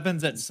was the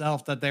weapons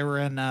itself that they were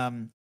in.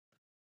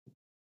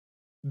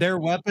 The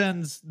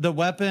weapons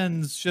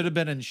should have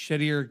been in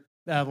shittier,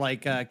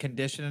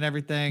 condition and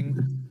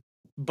everything,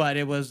 but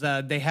it was,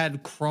 they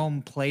had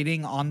chrome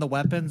plating on the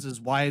weapons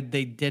is why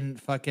they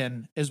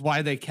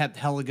kept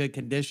hella good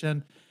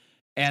condition.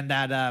 And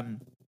that,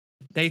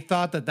 they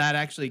thought that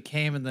actually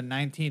came in the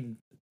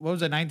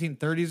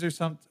 1930s or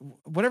something,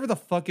 whatever the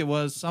fuck it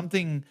was,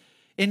 something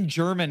in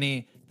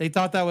Germany. They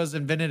thought that was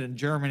invented in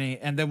Germany.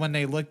 And then when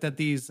they looked at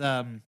these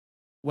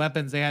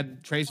weapons, they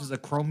had traces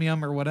of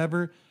chromium or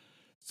whatever.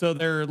 So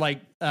their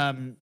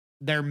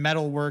their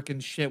metal work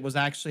and shit was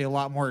actually a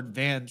lot more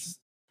advanced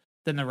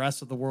than the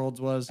rest of the world's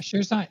was. Sure,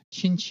 it's not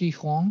Qin Shi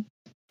Huang.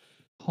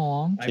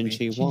 Qin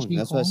Shi Huang.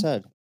 That's what I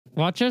said.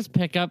 Watch us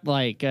pick up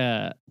like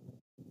an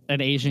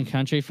Asian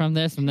country from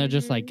this, and they're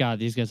just like, God,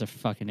 these guys are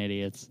fucking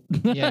idiots.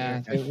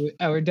 Yeah,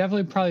 we're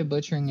definitely probably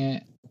butchering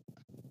it.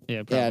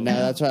 Yeah, probably. Yeah,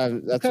 no,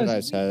 that's what I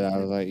said. I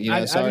was like,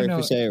 sorry if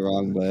we say it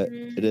wrong, but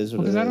it is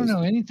what it is. Because I don't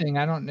know anything.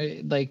 I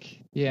don't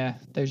like. Yeah,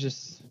 there's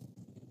just.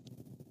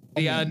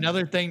 Yeah,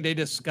 another thing they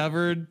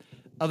discovered,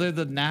 other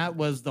than that,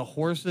 was the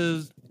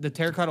horses. The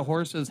terracotta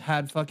horses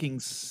had fucking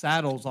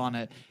saddles on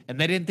it, and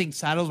they didn't think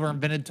saddles were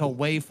invented till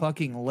way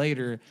fucking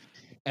later.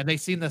 And they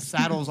seen the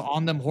saddles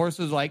on them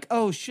horses, like,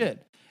 oh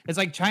shit. It's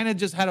like China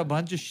just had a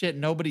bunch of shit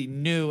nobody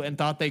knew and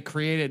thought they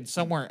created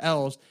somewhere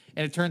else,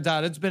 and it turns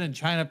out it's been in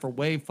China for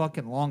way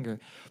fucking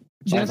longer.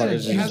 China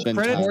has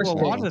credit for a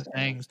lot of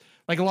things,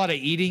 like a lot of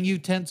eating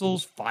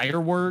utensils,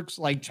 fireworks.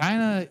 Like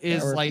China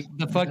is like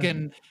the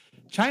fucking.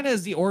 China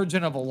is the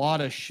origin of a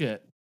lot of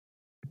shit.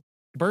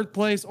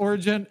 Birthplace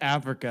origin,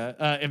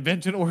 Africa.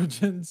 Invention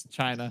origins,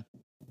 China.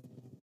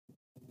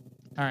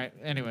 All right.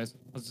 Anyways,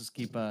 let's just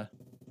keep going.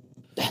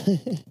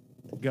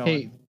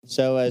 Hey.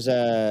 So as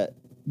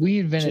We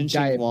invented Qin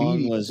Shi Huang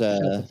diabetes. was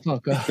Shut the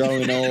fuck up.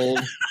 growing old.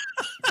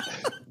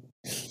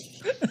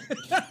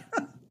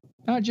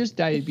 Not just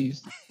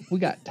diabetes. We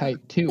got type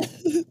 2.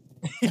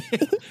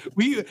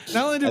 We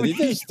not only do I we think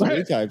there's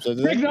 3 types.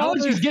 Isn't there?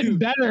 Technology's getting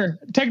better.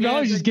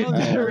 Technology's getting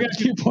better. We got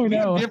we have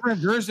 2.0.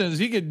 different versions.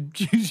 You could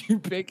choose your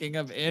picking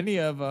of any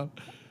of them.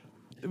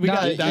 We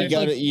No,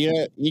 got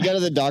You go to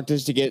the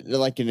doctors to get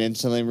like an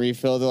insulin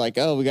refill. They're like,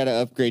 "Oh, we got to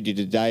upgrade you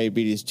to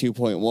diabetes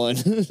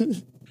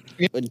 2.1."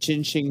 When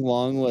Qin Shi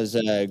Huang was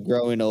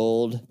growing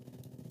old,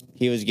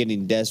 he was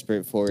getting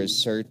desperate for his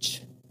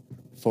search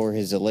for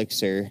his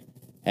elixir,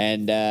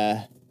 and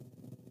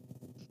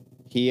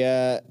he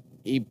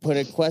put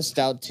a quest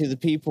out to the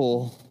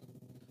people.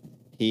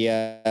 He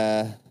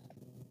got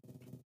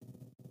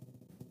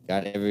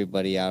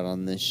everybody out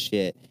on this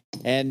shit,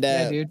 and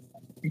Yeah, dude.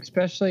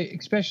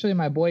 Especially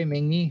my boy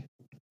Ming-Yi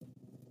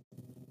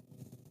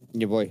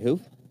your boy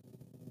who?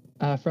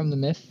 from the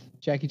Myth,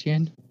 Jackie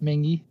Chan,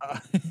 Ming-Yi. I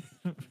thought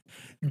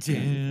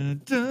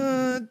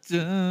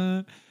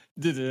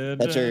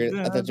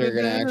you were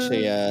gonna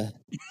actually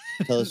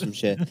tell us some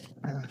shit,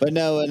 but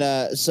no.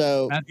 And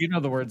so Matt, you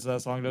know the words to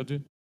that song, don't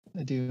you?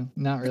 I do.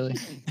 Not really.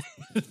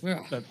 That's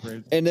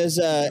great. in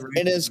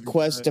his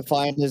quest to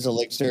find his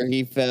elixir,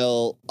 he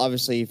fell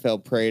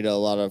prey to a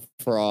lot of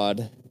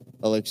fraud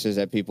elixirs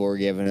that people were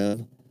giving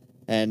him,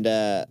 and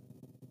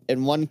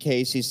in one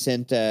case he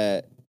sent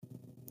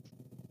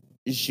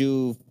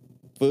Zhu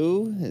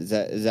Fu. Is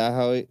that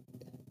how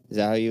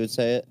you would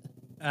say it?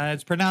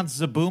 It's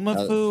pronounced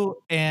Zabumafu,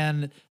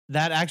 and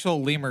that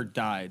actual lemur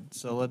died.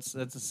 So that's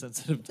a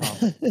sensitive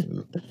topic.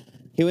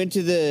 He went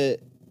to the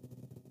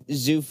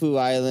Zufu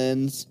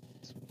Islands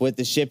with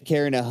the ship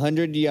carrying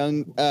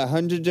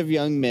hundreds of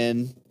young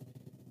men.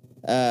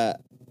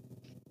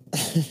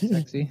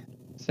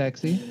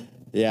 Sexy.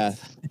 Yeah,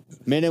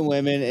 men and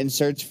women in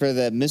search for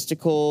the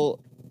mystical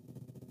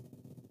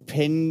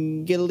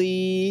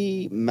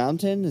Pingali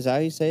Mountain. Is that how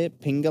you say it?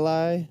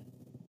 Pingali.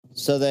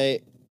 So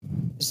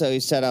he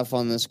set off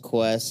on this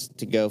quest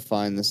to go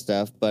find the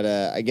stuff, but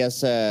I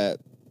guess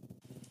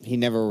he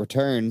never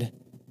returned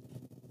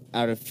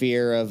out of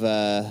fear of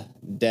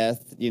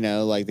death. You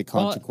know, like the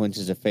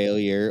consequences of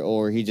failure,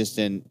 or he just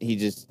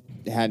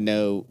had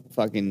no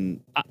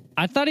fucking.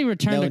 I thought he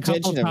returned a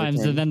couple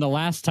times, and then the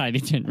last time he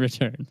didn't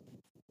return.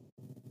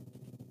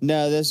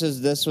 No, this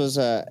was.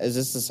 Is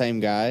this the same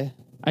guy?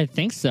 I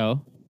think so.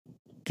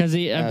 Because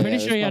I'm pretty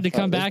sure he had to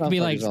come back and be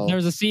like, "There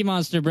was a sea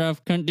monster, bro.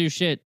 Couldn't do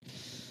shit."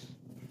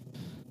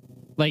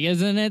 Like,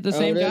 isn't it the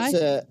same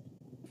guy?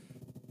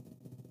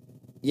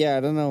 Yeah,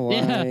 I don't know why.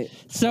 Yeah.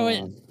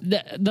 So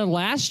the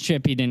last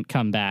trip he didn't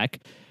come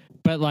back,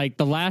 but like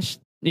the last,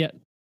 yeah,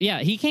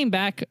 he came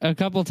back a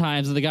couple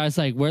times, and the guy's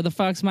like, "Where the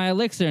fuck's my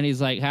elixir?" And he's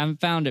like,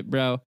 "Haven't found it,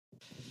 bro."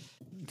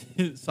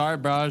 Sorry,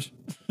 Braj.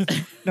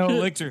 No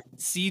elixir.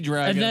 Sea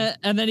dragon.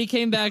 And then he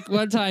came back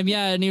one time,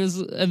 and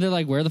they're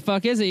like, "Where the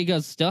fuck is it?" He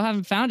goes, "Still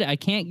haven't found it. I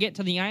can't get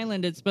to the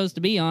island it's supposed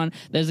to be on.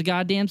 There's a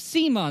goddamn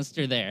sea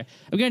monster there.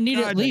 I'm gonna need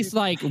at least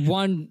like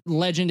one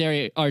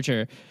legendary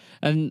archer."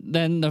 And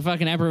then the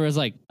fucking emperor was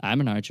like, "I'm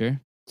an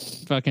archer."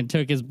 Fucking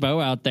took his bow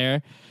out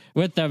there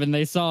with them, and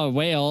they saw a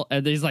whale,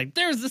 and he's like,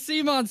 "There's the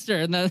sea monster,"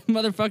 and the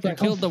motherfucker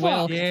killed the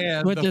whale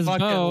with his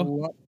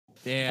bow.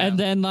 And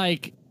then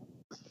like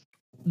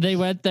they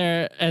went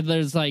there, and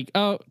there's like,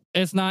 "Oh,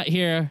 it's not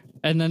here."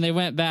 And then they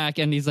went back,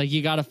 and he's like,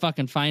 "You gotta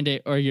fucking find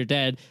it, or you're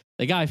dead."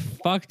 The guy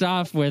fucked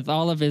off with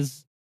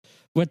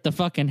with the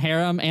fucking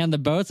harem and the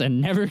boats, and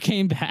never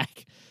came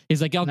back.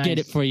 He's like, "I'll get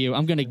it for you.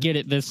 I'm gonna get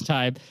it this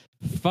time."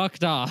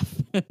 Fucked off.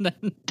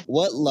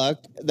 What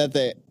luck that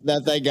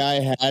that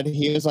guy had.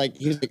 He was like,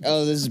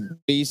 "Oh, this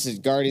beast is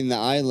guarding the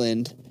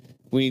island.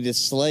 We need to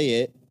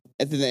slay it."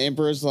 And then the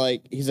emperor's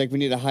like, he's like, "We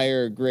need to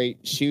hire a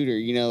great shooter,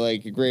 you know,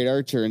 like a great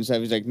archer and stuff."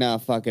 He's like, "Nah,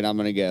 fuck it, I'm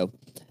gonna go."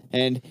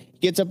 And he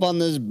gets up on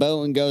this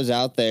boat and goes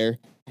out there.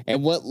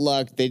 And what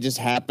luck, they just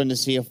happen to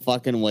see a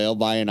fucking whale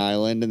by an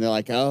island, and they're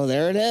like, "Oh,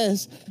 there it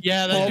is."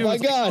 Yeah, that oh my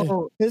god.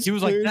 Like, he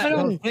was like,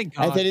 "Thank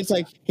God." And then he's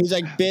like,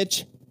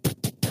 "Bitch,"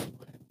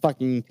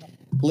 fucking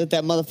lit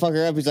that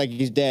motherfucker up. He's like,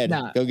 "He's dead.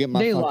 Nah, go get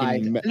my they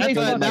fucking." Lied.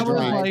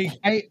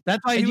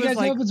 That's why he was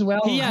like, "As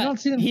well." I don't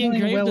see them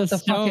killing a whale with a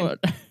stone.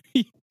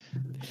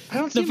 I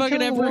don't see the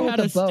fucking emperor had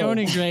a stone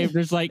engraved.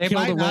 There's like,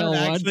 "Kill the whale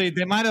once." They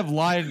might have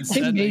lied and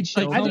said I think they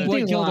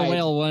killed the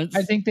whale once.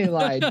 I think they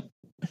lied.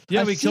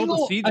 Yeah, we killed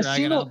the sea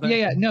dragon out there.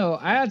 Yeah, no,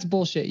 that's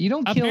bullshit. You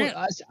don't kill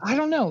us. I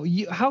don't know.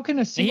 How can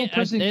a single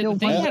person kill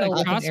one whale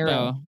with an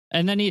arrow?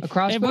 And then it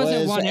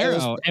wasn't one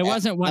arrow. It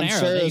wasn't one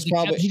arrow.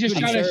 Sure he just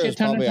shot a shit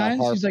ton of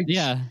times. He's like,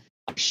 yeah.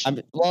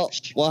 Well,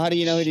 how do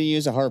you know he didn't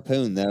use a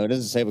harpoon though? It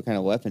doesn't say what kind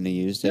of weapon he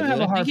used. I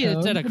think he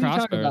said a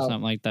crossbow or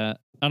something like that.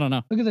 I don't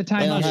know. Look at the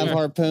time. They don't have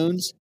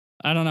harpoons.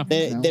 I don't know.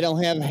 They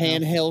don't have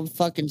handheld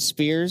fucking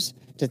spears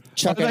to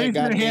chuck at a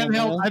goddamn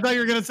whale. I thought you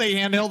were gonna say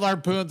handheld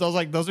harpoons. I was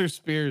like, those are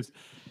spears.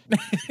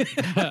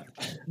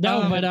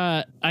 No, but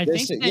I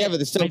think but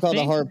they're still called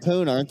a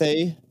harpoon, aren't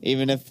they?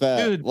 Even if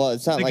dude, well,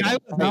 it's not the like guy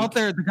was out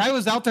there. The guy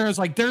was out there. Was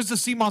like, "There's the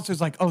sea monster."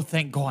 It's like, "Oh,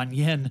 thank Guan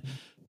Yin."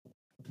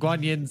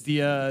 Guan Yin's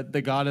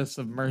the goddess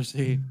of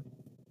mercy.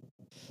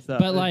 So,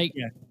 but like,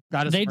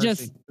 goddess they of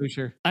mercy, just for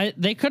sure.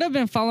 they could have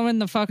been following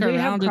the fuck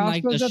around in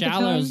like the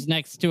shallows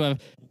next to a.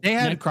 They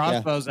had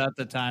crossbows at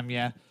the time,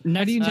 yeah.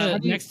 Next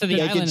to the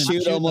they island. could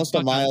shoot almost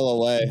a mile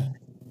away.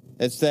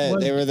 It's that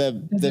they were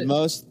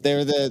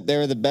they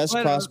were the best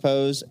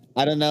crossbows.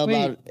 I don't know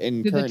about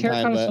in current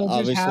time, but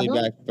obviously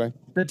back.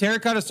 The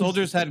terracotta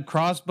soldiers had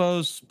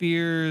crossbows,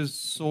 spears,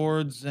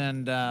 swords,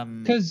 and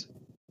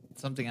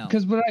something else.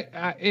 Because what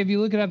if you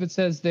look it up, it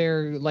says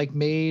they're like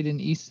made in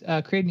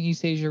created in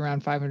East Asia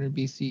around 500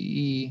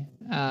 BCE.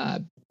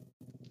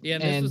 Yeah,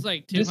 this was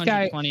like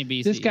 220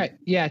 BCE. This guy,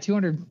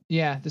 200.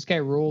 Yeah, this guy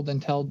ruled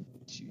until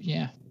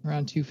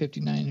around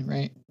 259,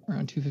 right?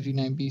 Around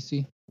 259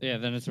 BC. Yeah,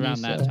 then it's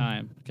around that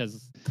time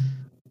because.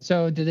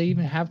 So, did they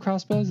even have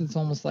crossbows? It's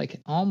almost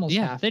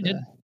half. They did.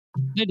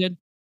 They did.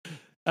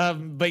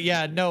 But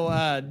yeah, no.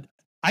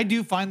 I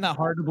do find that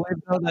hard to believe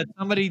though that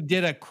somebody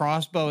did a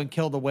crossbow and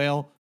killed a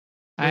whale.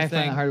 I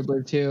find it hard to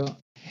believe too.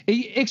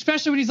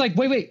 Especially when he's like,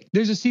 wait,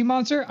 there's a sea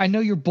monster. I know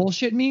you're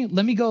bullshitting me.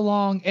 Let me go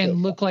along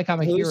and look like I'm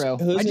a hero.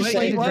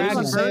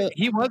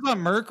 He was on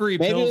mercury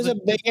pills. Maybe it was a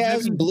big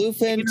ass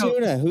bluefin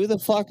tuna. Who the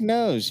fuck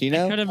knows? You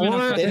know, could have been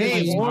or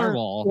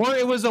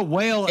it was a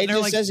whale. It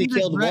just says he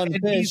killed one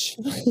fish.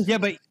 Yeah,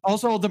 but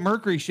also the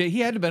mercury shit.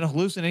 He had to have been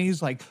hallucinating.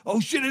 He's like, oh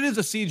shit, it is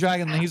a sea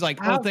dragon. And he's like,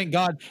 oh thank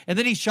God. And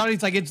then he shot it.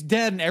 He's like, it's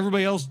dead. And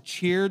everybody else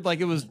cheered like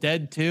it was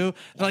dead too.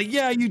 They're like,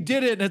 yeah, you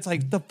did it. And it's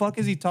like, the fuck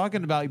is he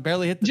talking about? He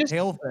barely hit the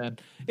tail fin.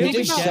 He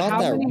just shot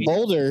that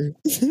boulder.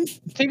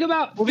 Think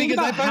about because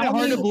I find it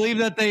hard to believe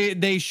that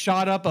they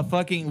shot up a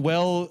fucking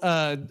whale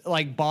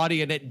like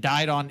body and it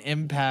died on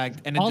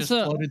impact and it just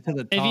floated to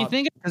the top. If you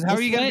think, because how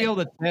are you gonna be able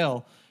to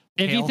tell?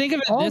 If you think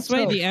of it this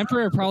way, the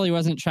emperor probably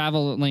wasn't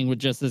traveling with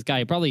just this guy.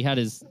 He probably had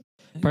his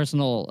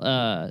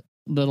personal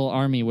little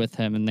army with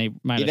him, and they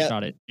might have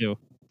shot it too.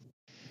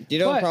 Do you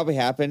know what probably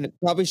happened? It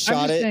probably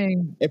shot it.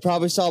 It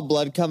probably saw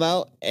blood come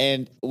out,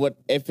 and what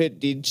if it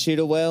did shoot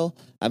a whale?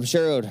 I'm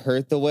sure it would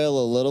hurt the whale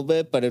a little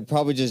bit, but it'd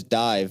probably just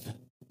dive.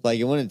 Like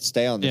it wouldn't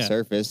stay on the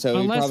surface.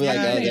 So he'd probably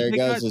there it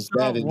goes, it's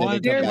dead, and then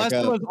it come back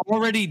up. It was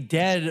already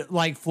dead,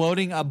 like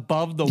floating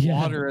above the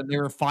water, and they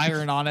were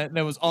firing on it, and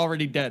it was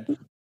already dead.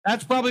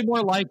 That's probably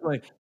more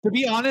likely. To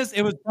be honest,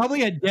 it was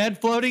probably a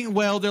dead floating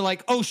whale. They're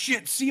like, oh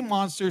shit, sea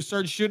monsters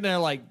started shooting. They're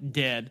like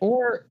dead.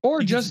 Or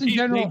just in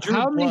general,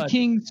 how many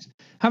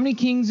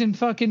kings and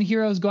fucking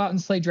heroes go out and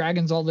slay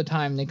dragons all the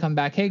time? They come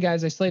back, hey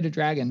guys, I slayed a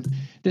dragon.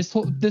 This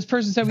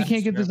person said we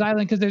can't get this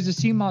island because there's a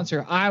sea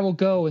monster. I will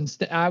go and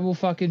I will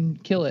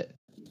fucking kill it.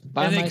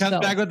 And then comes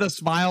back with a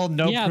smile.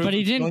 No, but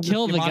he didn't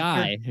kill the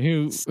guy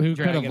who could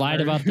have lied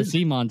about the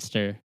sea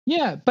monster.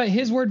 Yeah, but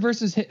his word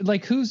versus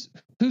like who's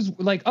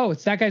like, oh,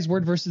 it's that guy's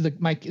word versus the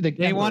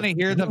they want to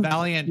hear the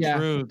valiant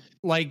truth.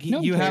 Like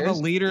you have a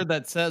leader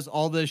that says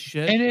all this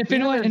shit. And if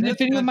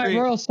anyone of my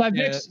royal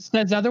subjects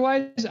says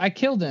otherwise, I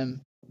killed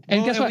him.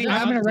 And guess what?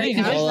 I'm gonna rank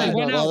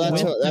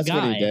that's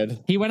what he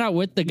did. He went out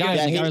with the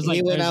guy.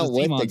 He went out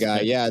with the guy.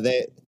 Yeah,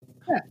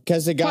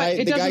 because the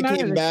guy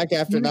came back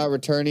after not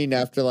returning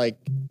after like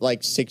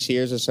 6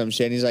 years or some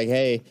shit. And he's like,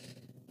 hey,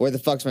 where the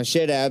fuck's my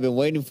shit at? I've been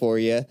waiting for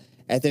you.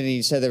 And then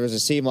he said there was a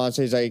sea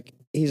monster. He's like,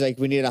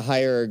 we need to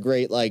hire a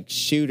great like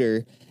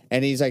shooter.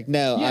 And he's like,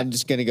 no, I'm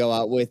just gonna go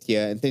out with you.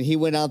 And then he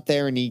went out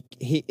there and he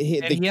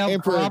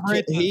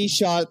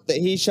shot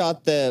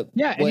the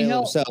whale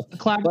himself.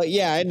 But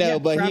yeah, I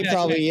know, but he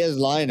probably is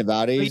lying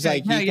about it. He's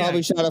like, he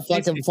probably shot a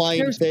fucking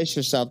flying fish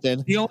or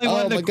something. The only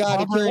one my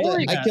god,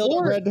 I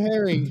killed a red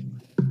herring.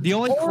 The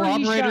only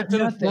corroborator to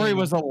the story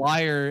was a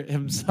liar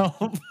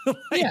himself.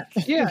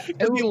 He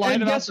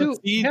lied about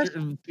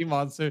the sea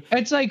monster.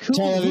 It's like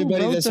tell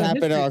everybody this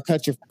happened, or I'll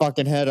cut your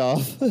fucking head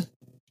off.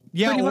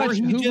 Yeah, or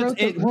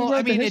it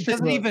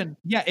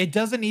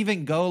doesn't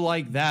even go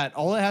like that.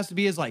 All it has to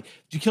be is like, did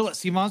you kill that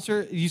sea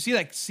monster? You see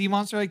that sea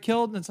monster I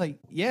killed? And it's like,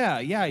 yeah,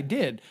 I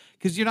did.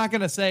 Because you're not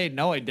gonna say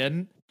no, I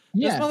didn't.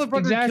 Yeah, this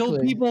motherfucker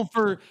killed people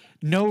for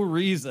no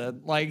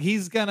reason. Like he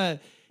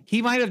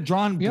might have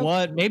drawn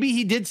blood. Maybe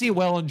he did see a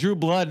whale and drew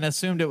blood and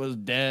assumed it was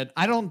dead.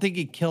 I don't think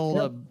he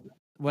killed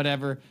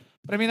whatever.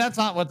 But I mean, that's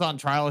not what's on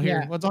trial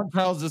here. What's on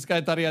trial is this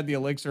guy thought he had the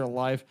elixir of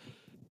life.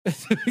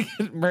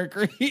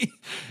 Mercury.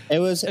 It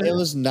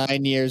was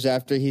 9 years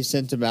after he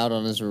sent him out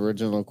on his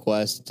original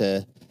quest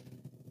to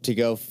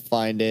go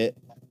find it,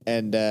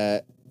 and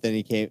then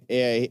he came.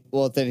 Yeah,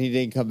 then he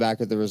didn't come back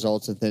with the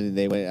results, and then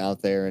they went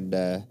out there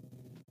and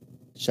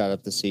shot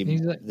up the sea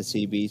beast.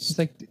 It's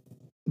like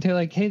they're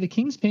like, hey, the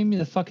king's paying me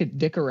to fucking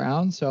dick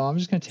around, so I'm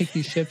just gonna take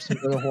these ships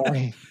and go to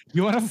Hawaii.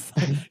 You want to?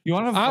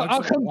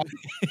 I'll come.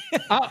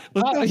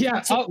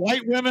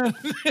 White women.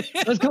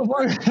 Let's go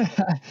for it.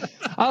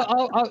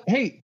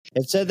 Hey.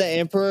 It said the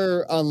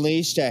emperor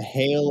unleashed a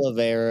hail of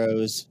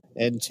arrows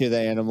into the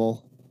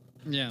animal.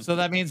 Yeah. So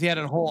that means he had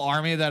a whole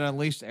army that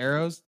unleashed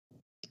arrows.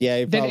 Yeah,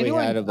 he probably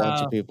had a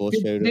bunch of people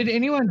shoot him. Did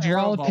anyone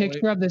draw a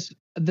picture of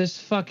this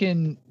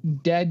fucking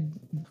dead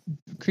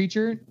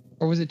creature?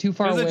 Or was it too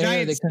far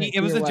away?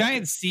 It was a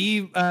giant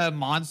sea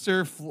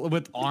monster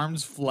with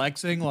arms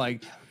flexing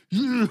like,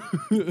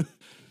 and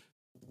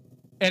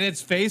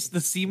its face,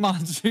 the sea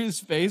monster's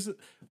face,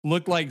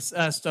 looked like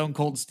Stone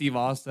Cold Steve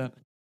Austin.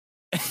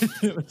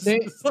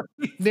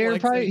 They're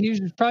probably he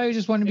was probably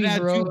just wanting to be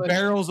heroic. 2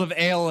 barrels of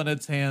ale in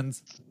its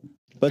hands.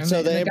 But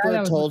so the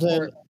emperor told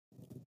him.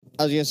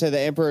 I was gonna say the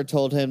emperor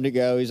told him to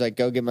go. He's like,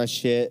 "Go get my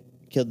shit,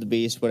 killed the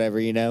beast, whatever,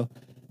 you know."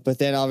 But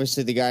then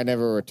obviously the guy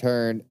never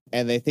returned,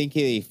 and they think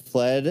he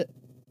fled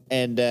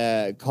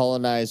and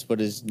colonized what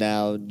is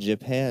now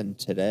Japan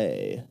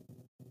today.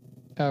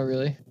 Oh,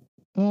 really?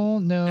 Oh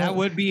no, that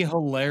would be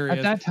hilarious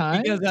at that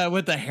time because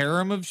with the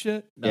harem of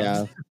shit.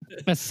 No.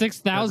 Yeah,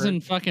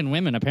 6,000 fucking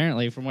women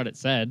apparently, from what it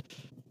said.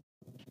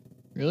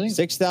 Really?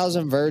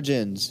 6,000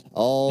 virgins,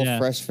 all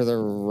fresh for the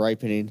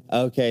ripening.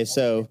 Okay,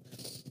 so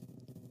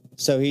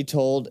he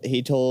told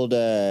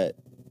Qin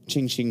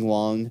Shi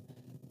Huang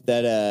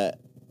that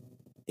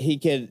he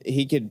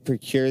could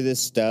procure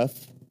this stuff,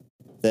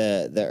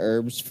 the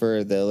herbs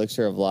for the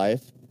elixir of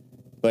life,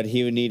 but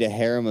he would need a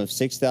harem of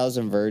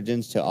 6,000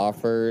 virgins to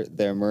offer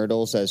their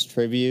myrtles as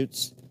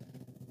tributes,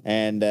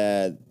 and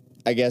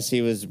I guess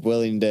he was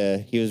willing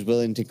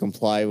to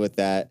comply with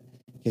that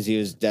because he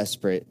was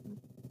desperate.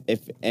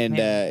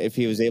 If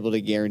he was able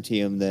to guarantee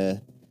him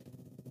the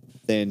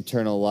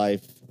eternal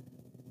life.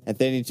 And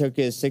then he took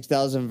his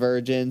 6,000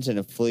 virgins and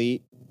a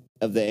fleet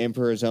of the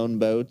emperor's own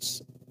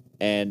boats,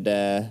 and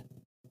they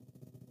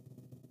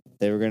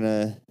were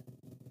gonna.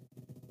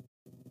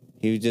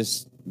 He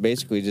just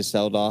basically just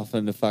sailed off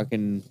into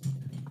fucking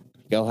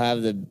go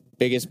have the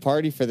biggest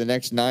party for the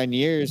next 9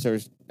 years, or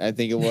I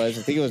think it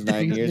was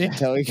 9 years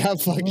until he got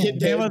fucking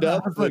damned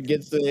up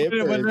against the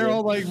emperor. When they're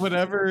all like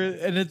whatever,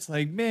 and it's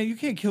like, man, you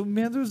can't kill me,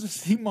 man. There's a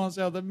sea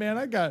monster out there, man.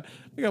 I got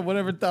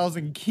whatever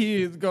 1,000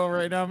 kids going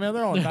right now, man.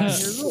 They're all 9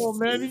 years old,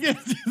 man. You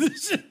can't do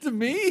this shit to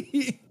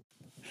me.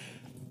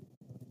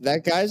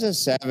 That guy's a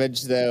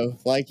savage, though.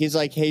 Like he's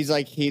like,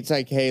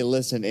 hey,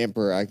 listen,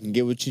 Emperor, I can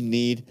get what you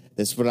need.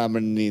 This is what I'm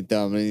gonna need,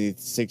 though. I'm gonna need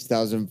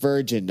 6,000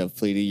 virgin, a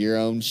fleet of your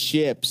own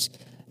ships,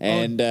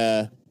 and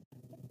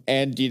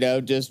you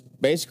know, just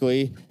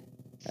basically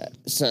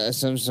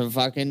some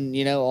fucking,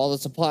 you know, all the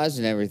supplies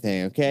and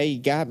everything. Okay, you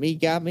got me.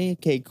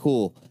 Okay,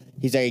 cool.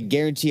 He's like, I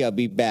guarantee I'll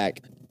be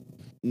back.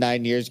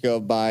 9 years go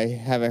by,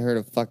 haven't heard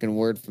a fucking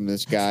word from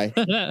this guy.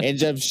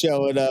 Ends up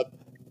showing up.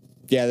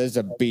 Yeah, there's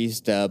a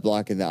beast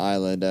blocking the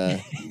island.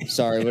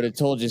 Sorry, would have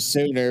told you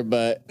sooner,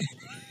 but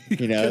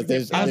you know,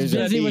 I was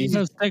busy with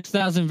those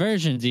 6,000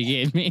 versions you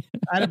gave me.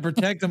 I had to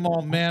protect them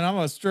all, man. I'm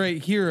a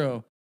straight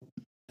hero.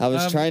 I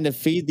was trying to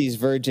feed these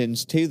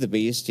virgins to the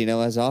beast, you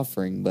know, as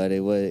offering, but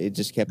it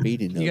just kept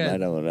eating them. I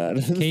don't know.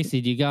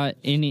 Casey, do you got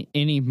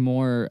any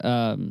more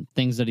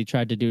things that he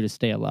tried to do to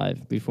stay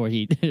alive before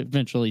he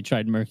eventually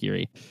tried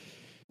mercury?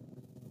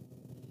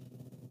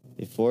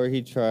 Before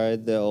he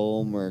tried the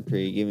old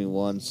mercury, give me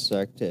 1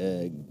 sec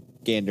to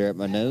gander at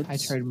my notes. I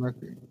tried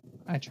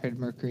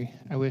mercury.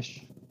 I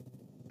wish.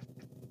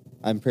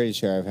 I'm pretty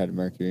sure I've had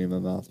mercury in my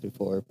mouth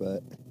before,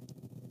 but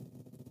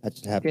that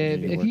just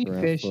happened to work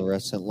around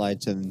fluorescent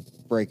lights and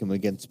break them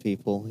against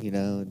people. You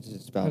know, it's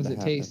just bound to happen.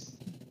 How does it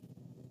taste?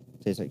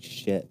 Tastes like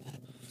shit.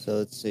 So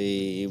let's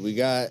see.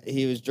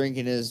 He was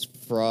drinking his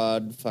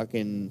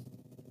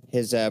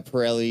his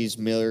Pirelli's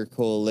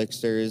Miracle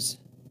Elixirs.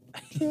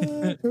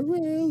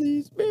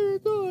 Pirelli's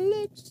Miracle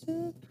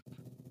Elixir.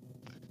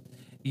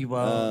 You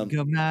won't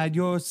go mad,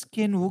 your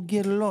skin will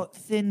get a lot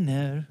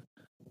thinner.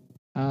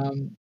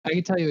 I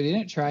can tell you what he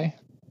didn't try.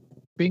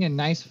 Being a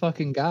nice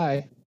fucking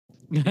guy.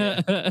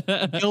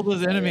 Killed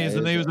his enemies,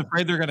 and he was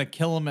afraid they're gonna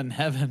kill him in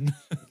heaven.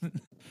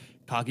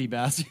 Cocky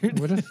bastard.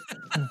 What if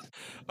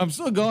I'm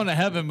still going to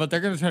heaven, but they're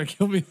gonna try to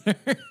kill me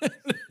there.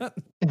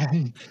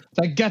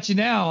 I got you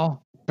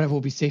now, but I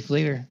will be safe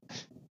later.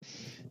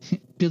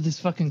 Build this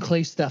fucking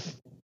clay stuff.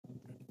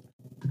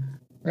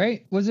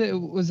 Right?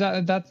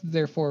 That's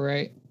there for,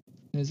 right?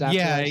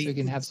 Yeah, so he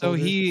can have so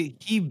he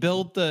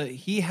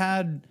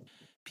had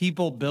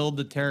people build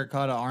the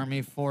terracotta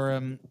army for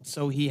him,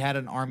 so he had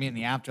an army in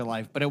the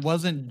afterlife, but it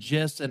wasn't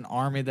just an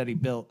army that he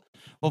built.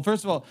 Well,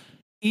 first of all,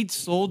 each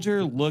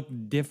soldier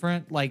looked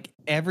different. Like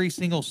every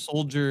single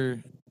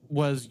soldier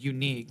was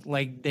unique.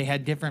 Like they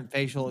had different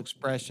facial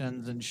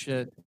expressions and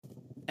shit,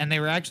 and they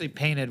were actually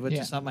painted, which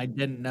is something I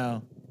didn't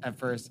know at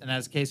first. And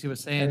as Casey was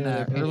saying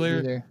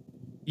earlier,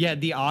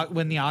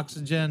 when the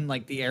oxygen,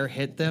 like the air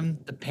hit them,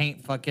 the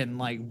paint fucking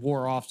like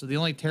wore off. So the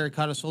only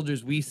terracotta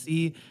soldiers we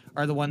see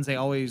are the ones they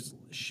always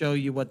show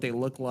you what they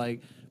look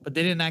like, but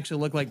they didn't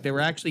actually look like, they were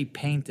actually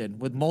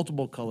painted with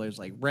multiple colors,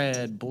 like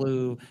red,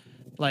 blue,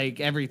 like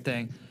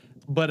everything.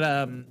 But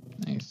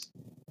nice.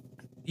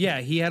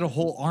 Yeah, he had a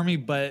whole army,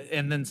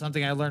 and then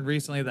something I learned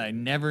recently that I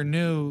never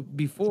knew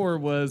before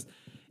was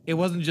it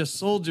wasn't just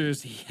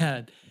soldiers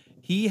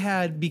he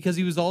had because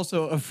he was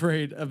also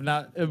afraid of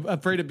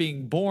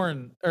being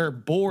bored.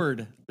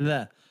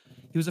 Bleh.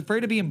 He was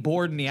afraid of being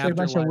bored in the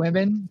afterlife. A bunch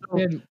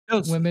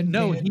of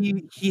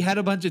women. He had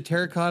a bunch of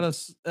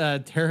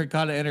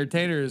terracotta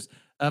entertainers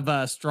of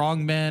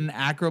strongmen,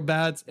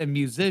 acrobats, and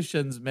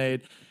musicians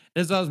made.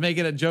 As I was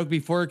making a joke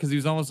before because he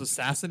was almost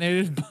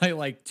assassinated by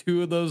like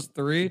 2 of those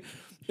 3.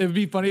 It'd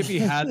be funny if he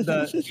had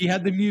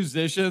the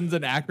musicians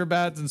and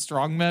acrobats and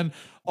strongmen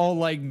all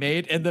like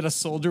made, and then a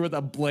soldier with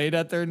a blade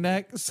at their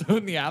neck. So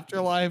in the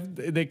afterlife,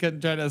 they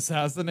couldn't try to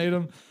assassinate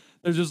him.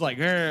 They're just like,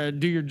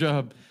 do your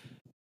job.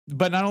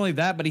 But not only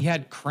that, but he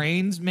had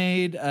cranes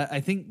made. I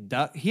think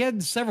he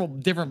had several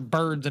different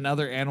birds and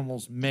other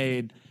animals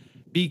made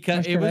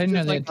because it was I didn't know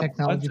just they like had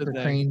technology for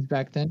cranes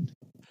back then.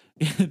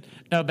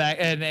 No, back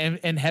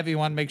and Heavy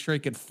wanted to make sure he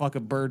could fuck a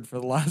bird for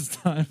the last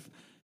time.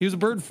 He was a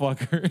bird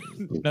fucker.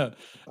 No,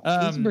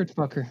 he's a bird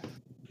fucker.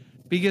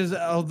 Because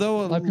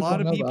although a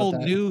lot of people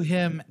knew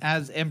him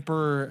as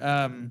Emperor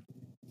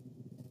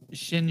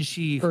Qin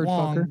Shi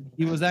Huang,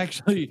 he was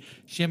actually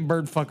Shin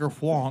Bird Fucker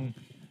Huang.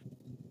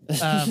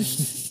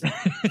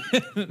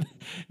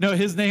 No,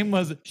 his name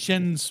was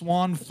Shin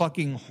Swan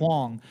fucking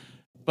Huang.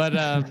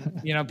 But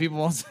people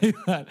won't say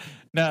that.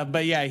 No,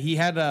 but yeah, he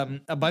had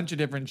a bunch of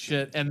different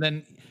shit, and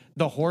then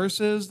the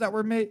horses that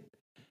were made,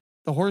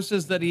 the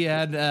horses that he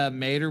had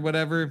made or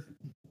whatever,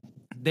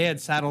 they had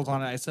saddles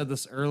on it. I said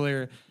this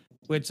earlier,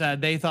 which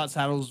they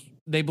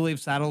believe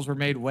saddles were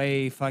made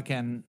way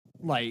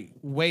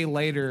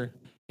later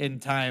in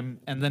time,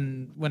 and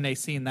then when they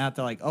seen that,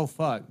 they're like, oh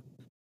fuck,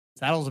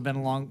 saddles have been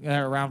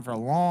around for a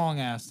long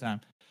ass time.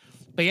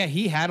 But yeah,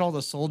 he had all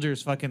the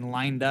soldiers fucking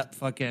lined up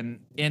fucking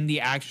in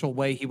the actual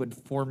way he would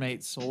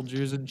formate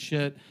soldiers and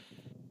shit.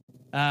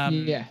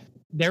 Yeah.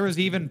 There was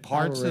even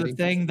parts of the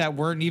thing that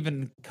weren't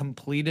even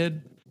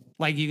completed.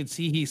 Like you could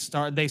see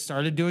they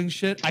started doing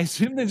shit. I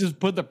assume they just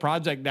put the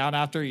project down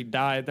after he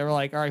died. They were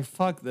like, all right,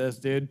 fuck this,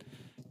 dude.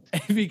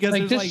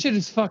 Because this shit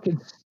is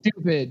fucking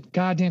stupid.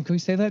 Goddamn, can we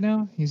say that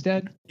now? He's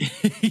dead.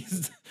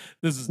 This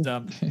is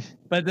dumb.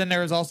 But then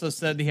there was also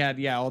said he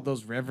had, all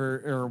those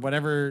river or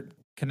whatever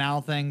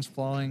canal things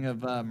flowing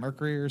of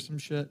mercury or some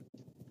shit.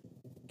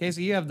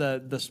 Casey, you have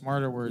the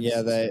smarter words.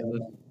 Yeah,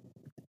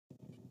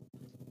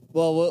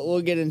 well,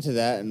 we'll get into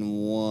that in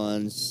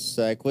one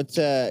sec. What's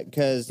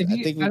because I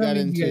think we got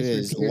into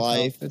his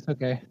life. It's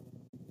okay.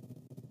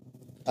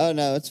 Oh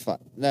no, it's fine.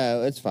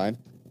 No, it's fine.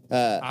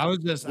 I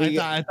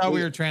thought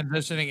we were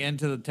transitioning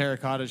into the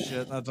terracotta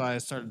shit. That's why I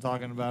started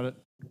talking about it.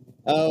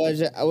 Oh,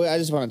 I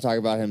just want to talk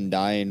about him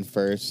dying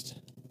first.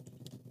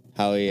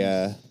 How he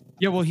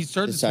he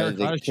started the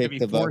terracotta shit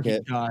before he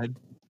died.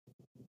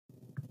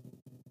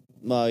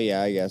 Well,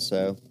 yeah, I guess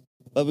so.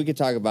 But we could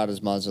talk about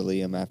his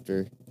mausoleum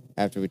after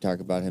we talk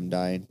about him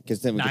dying,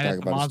 because then we can talk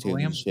about his tomb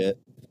and shit.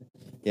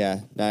 Yeah,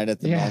 night at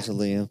the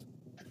mausoleum.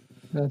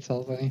 That's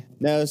all funny.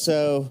 No,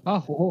 so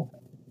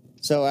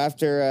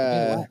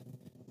after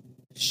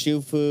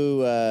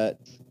Shufu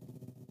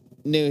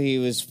knew he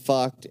was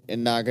fucked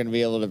and not going to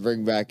be able to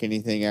bring back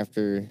anything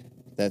after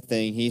that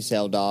thing, he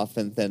sailed off,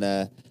 and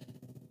then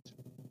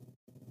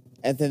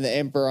the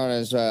emperor on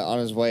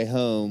his way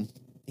home,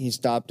 he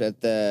stopped at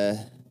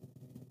the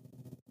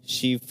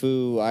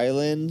Shifu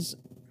Islands.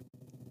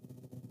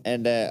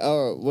 And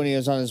when he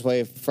was on his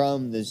way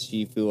from the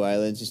Shifu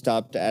Islands, he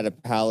stopped at a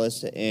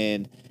palace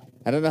in,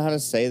 I don't know how to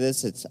say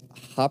this, it's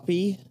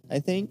Hapi, I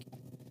think,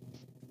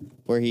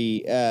 where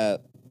he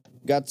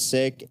got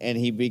sick, and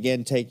he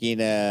began taking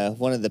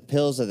one of the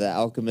pills that the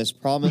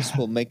alchemist promised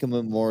will make him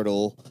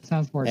immortal.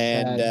 Sounds more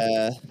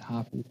sad.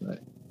 Hapi, but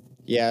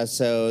yeah,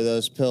 so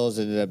those pills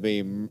ended up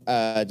being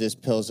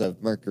just pills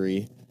of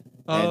mercury.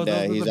 Oh,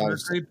 those are the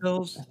mercury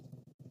pills?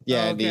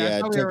 Yeah, and he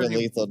took a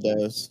lethal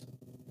dose.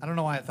 I don't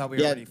know why I thought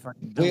we already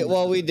fucking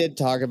done we did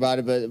talk about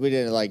it, but we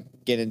didn't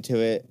get into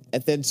it.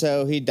 And then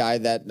so he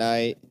died that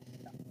night,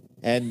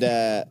 and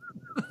the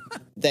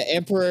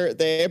emperor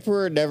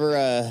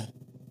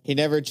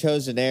never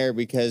chose an heir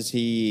because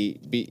he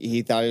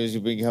thought he was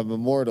going to become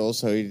immortal,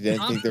 so he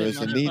didn't think there was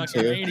a need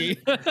to.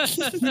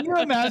 Can you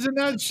imagine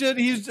that shit?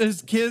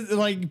 His kids,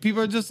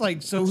 people are just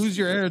like, so who's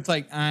your heir? It's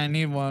like, I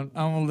need one.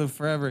 I want to live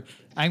forever.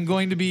 I'm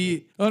going to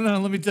be. Oh no,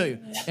 let me tell you,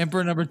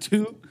 Emperor number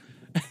 2.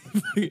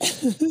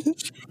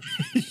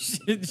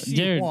 Qin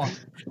Shi Huang.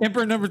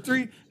 Emperor number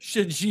 3,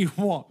 Qin Shi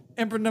Huang.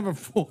 Emperor number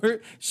 4,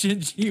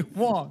 Qin Shi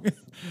Huang.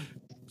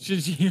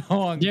 Qin Shi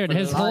Huang. Dude,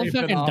 his whole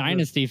fucking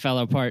dynasty fell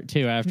apart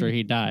too after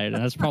he died.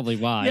 That's probably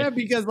why. Yeah,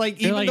 because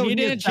even though he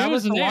didn't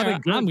choose an heir,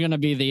 I'm gonna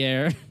be the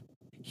heir.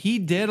 He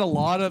did a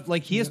lot of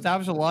he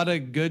established a lot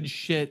of good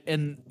shit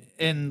in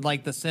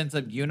the sense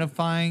of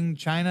unifying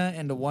China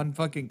into one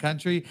fucking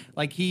country.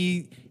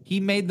 He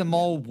made them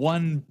all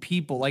one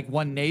people,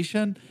 one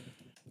nation.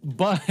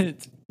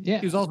 But he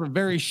was also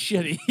very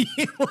shitty.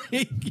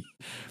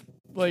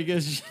 I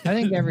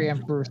think every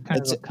emperor is kind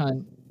of a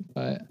cunt,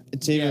 but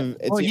it's even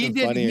he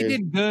funnier. He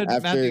did good.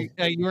 Matthew,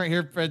 you weren't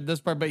here for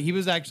this part, but he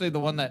was actually the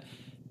one that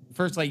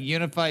first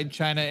unified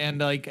China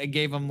and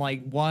gave him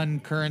one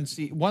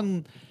currency,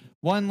 one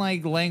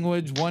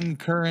language, one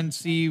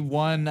currency,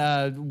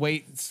 one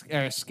weight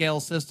scale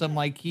system.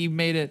 He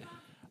made it.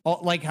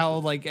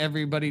 How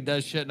everybody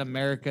does shit in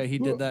America, he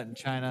did that in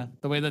China.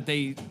 The way that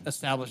they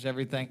established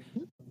everything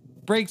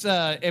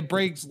it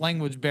breaks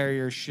language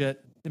barriers.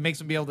 Shit, it makes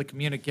them be able to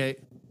communicate.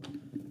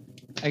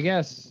 I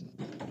guess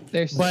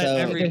they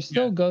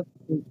still go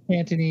through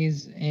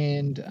Cantonese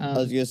and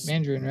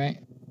Mandarin, right?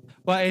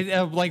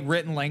 Well, like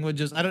written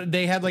languages. I don't.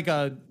 They had like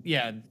a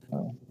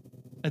Oh.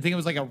 I think it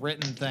was like a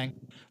written thing.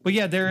 But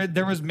yeah,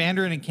 there was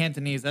Mandarin and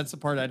Cantonese. That's the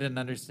part I didn't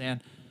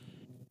understand.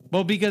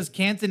 Well, because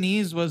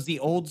Cantonese was the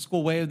old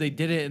school way they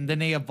did it, and then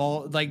they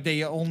evolved. Like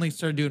they only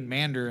started doing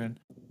Mandarin,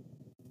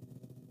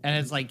 and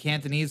it's like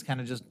Cantonese kind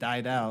of just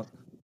died out.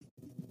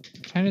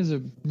 China's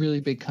a really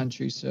big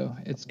country, so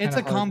it's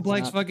a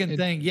complex fucking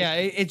thing. Yeah,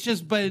 it's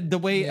just, but the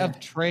way of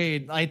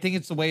trade, I think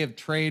it's the way of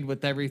trade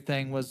with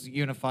everything was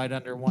unified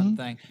under one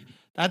thing.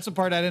 That's the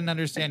part I didn't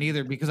understand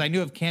either, because I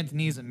knew of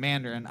Cantonese and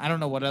Mandarin. I don't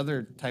know what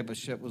other type of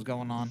shit was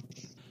going on,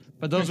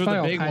 but those were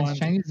the big ones.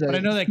 But I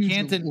know that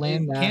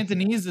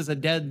Cantonese is a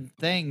dead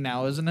thing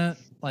now, isn't it?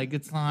 Like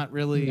it's not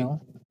really.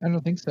 No, I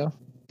don't think so.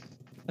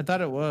 I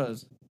thought it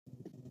was.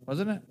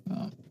 Wasn't it?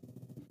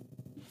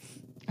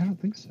 I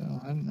don't think so.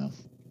 I don't know.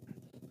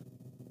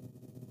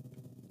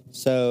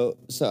 So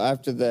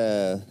after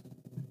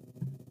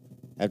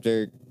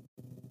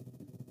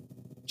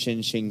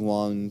Qin Shi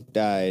Huang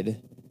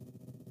died,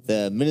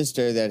 the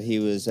minister that he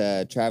was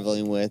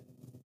traveling with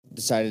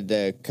decided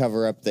to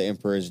cover up the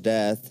emperor's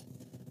death,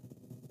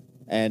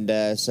 and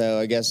so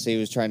I guess he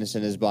was trying to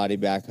send his body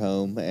back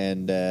home,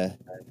 and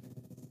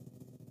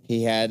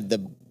he had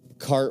the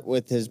cart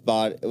with his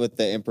body, with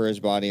the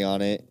emperor's body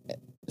on it,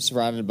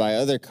 surrounded by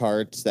other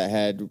carts that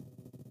had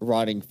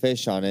rotting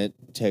fish on it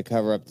to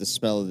cover up the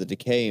smell of the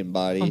decaying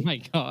body. Oh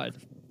my god.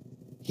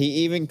 He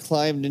even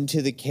climbed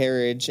into the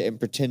carriage and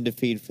pretended to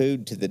feed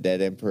food to the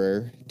dead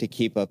emperor to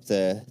keep up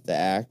the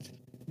act.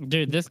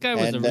 Dude, this guy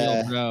was a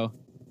real bro.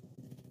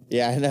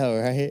 Yeah, I know,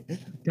 right?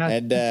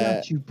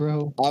 Got you,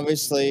 bro.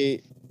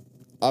 Obviously,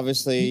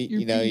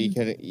 you know,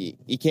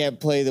 you can't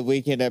play the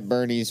Weekend at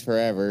Bernie's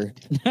forever.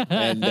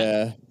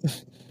 and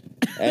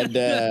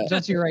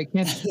Just you're right.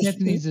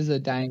 Cantonese is a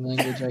dying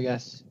language, I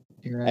guess.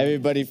 You're right.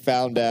 Everybody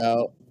found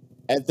out,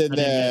 and then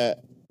the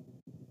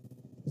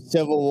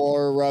Civil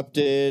War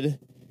erupted.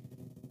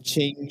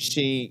 Qin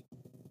Shi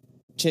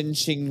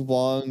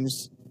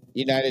Huang's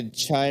united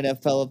China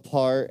fell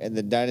apart, and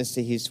the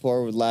dynasty he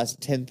swore would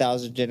last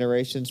 10,000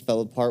 generations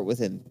fell apart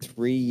within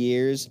 3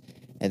 years,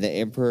 and the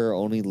emperor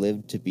only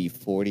lived to be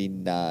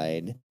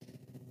 49.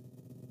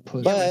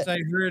 But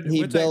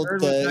he built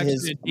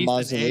his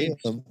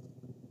mausoleum.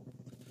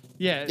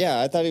 Yeah,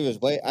 I thought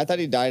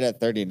he died at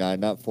 39,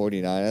 not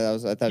 49. I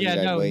thought he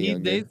died way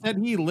younger. They said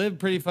he lived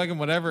pretty fucking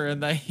whatever,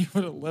 and that he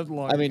would have lived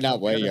longer. I mean,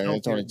 not way younger.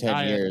 It's only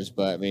 10 years,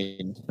 but I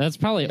mean, that's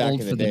probably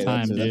old for the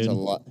time, dude. That's a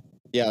lot.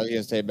 Yeah, I was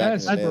gonna say back in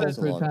the day, that's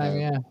a long time.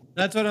 Yeah,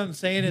 that's what I'm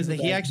saying is that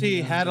he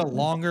actually had a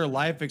longer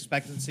life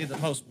expectancy than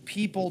most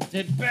people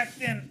did back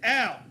then.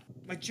 Ow,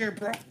 my chair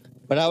broke.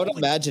 But I would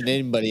imagine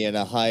anybody in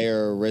a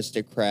higher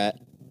aristocrat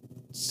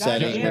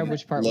setting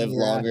live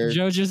longer.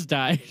 Joe just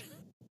died.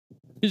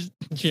 His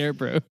chair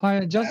broke.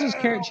 Justin's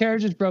chair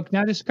just broke.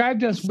 Now describe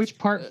to us which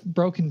part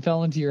broke and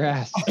fell into your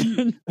ass.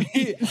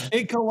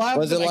 It collapsed.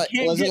 Was it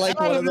like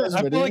one of those?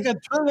 I feel like a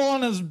turtle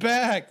on his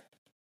back.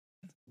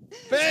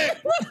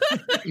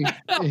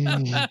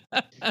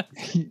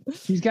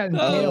 He's got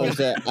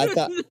impaled.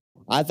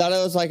 I thought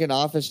it was like an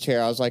office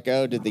chair. I was like,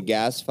 oh, did the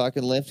gas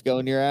fucking lift go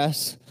in your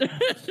ass?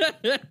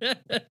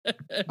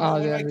 Oh,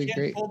 that'd be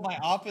great. I pulled my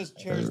office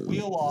chair's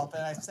wheel off,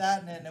 and I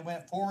sat in it, and it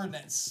went forward, and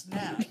it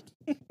snapped.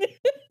 So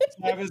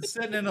I was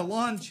sitting in a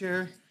lawn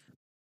chair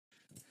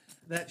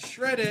that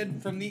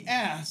shredded from the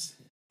ass.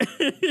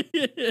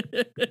 The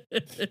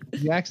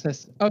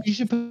access. Oh, you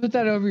should put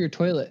that over your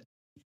toilet.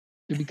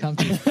 It'd be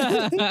comfy.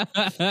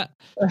 That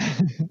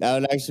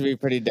would actually be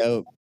pretty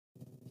dope.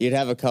 You'd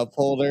have a cup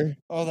holder.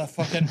 Oh, that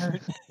fucking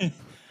hurt.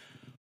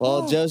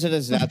 Well, Joe's in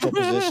his natural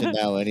position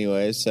now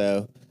anyway,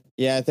 so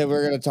yeah, I think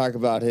we're going to talk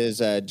about his,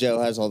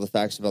 Joe has all the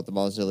facts about the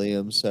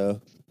mausoleum,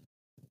 so.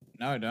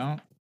 No, I don't.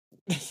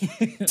 Why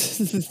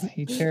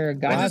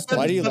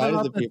do you lie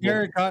to the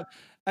people?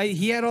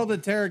 He had all the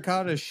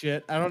terracotta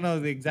shit. I don't know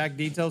the exact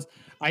details.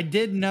 I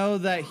did know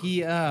that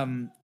he,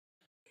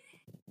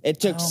 it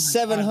took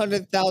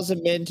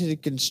 700,000 men to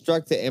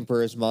construct the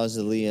emperor's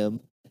mausoleum.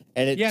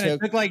 And it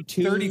took like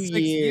 36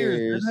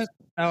 years. Didn't it?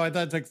 Oh, I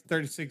thought it took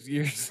 36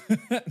 years.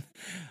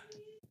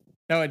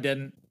 No, it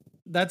didn't.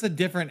 That's a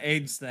different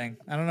age thing.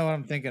 I don't know what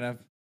I'm thinking of.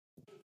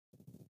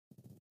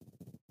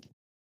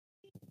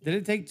 Did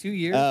it take 2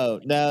 years? Oh,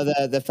 no,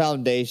 the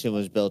foundation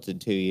was built in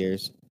 2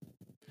 years.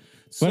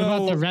 So, what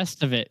about the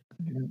rest of it?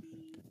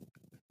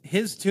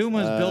 His tomb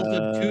was built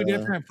of 2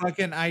 different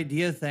fucking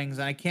idea things,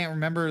 and I can't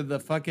remember the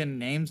fucking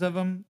names of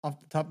them off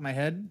the top of my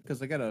head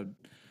because I got a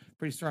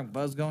pretty strong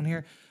buzz going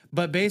here.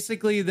 But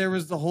basically, there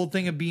was the whole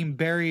thing of being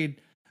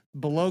buried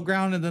below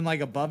ground and then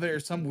like above it or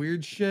some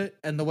weird shit.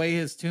 And the way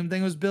his tomb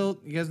thing was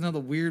built, you guys know the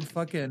weird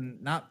fucking,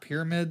 not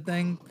pyramid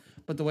thing,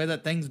 but the way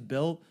that thing's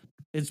built,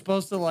 it's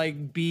supposed to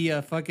like be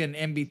a fucking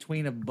in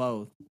between of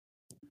both.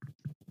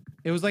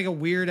 It was like a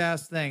weird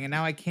ass thing, and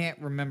now I can't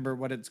remember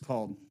what it's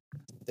called.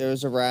 There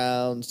was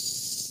around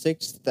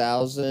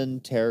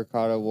 6,000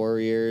 terracotta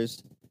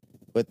warriors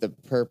with the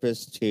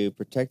purpose to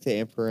protect the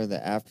emperor in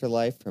the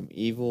afterlife from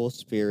evil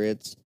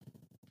spirits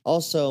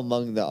Also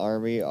among the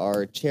army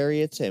are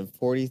chariots and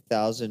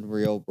 40,000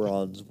 real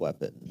bronze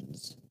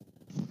weapons.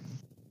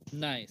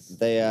 Nice.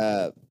 They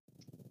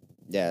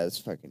yeah, it's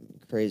fucking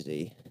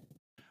crazy.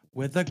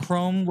 With a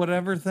chrome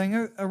whatever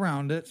thing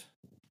around it.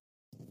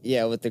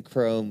 Yeah, with the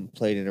chrome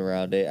plating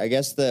around it. I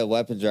guess the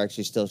weapons are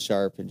actually still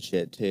sharp and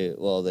shit too.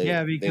 Well,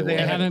 because they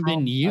haven't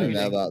been used. I don't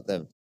know about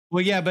them.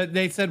 Well, yeah, but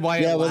they said why.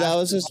 Yeah, but that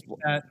was just.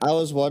 Like I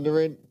was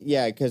wondering,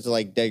 yeah, because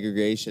like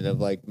degradation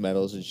of like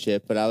metals and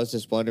shit. But I was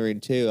just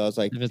wondering too. I was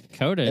like, if it's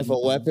coated, if a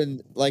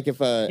weapon, like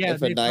if a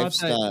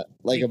knife's not,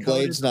 like a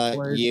blade's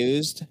not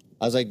used,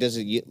 I was like, does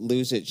it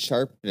lose its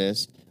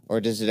sharpness,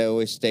 or does it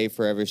always stay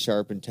forever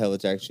sharp until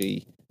it's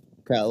actually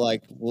kind of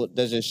like?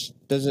 Does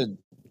it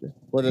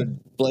would a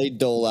blade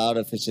dole out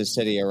if it's just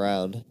sitting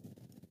around?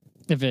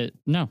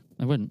 No,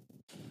 I wouldn't.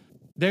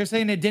 They're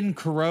saying it didn't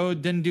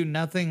corrode, didn't do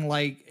nothing.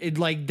 Like it,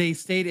 like they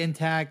stayed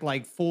intact,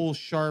 like full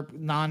sharp,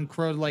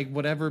 non-corrode, like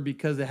whatever,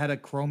 because it had a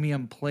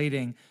chromium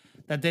plating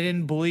that they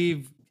didn't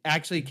believe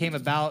actually came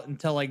about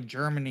until like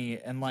Germany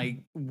and like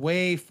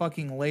way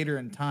fucking later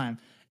in time.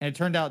 And it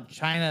turned out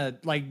China,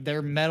 like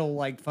their metal,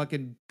 like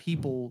fucking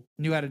people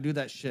knew how to do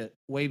that shit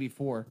way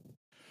before.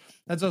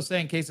 That's what I was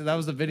saying, Casey. That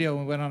was the video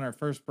when we went on our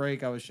first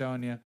break I was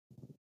showing you,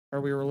 or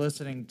we were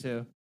listening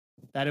to.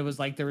 That it was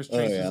like there was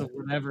traces of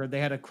whatever. They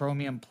had a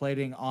chromium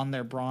plating on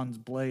their bronze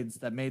blades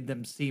that made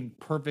them seem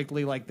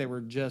perfectly like they were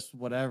just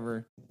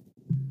whatever.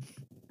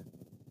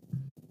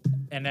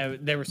 And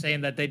they were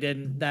saying that they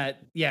didn't,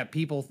 that, yeah,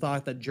 people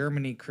thought that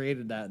Germany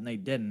created that and they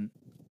didn't.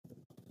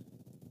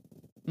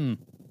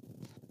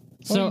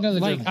 So,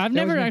 like, I've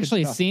never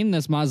actually seen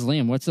this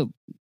mausoleum.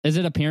 Is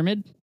it a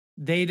pyramid?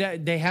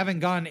 They haven't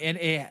gone in.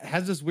 It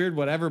has this weird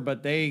whatever,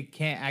 but they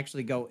can't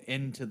actually go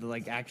into the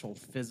like actual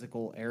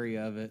physical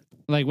area of it.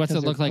 Like, what's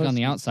it look like on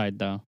the outside,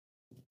 though?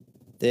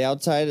 The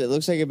outside, it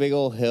looks like a big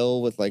old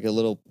hill with like a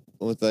little,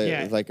 with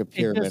like a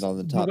pyramid on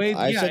the top.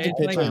 I sent a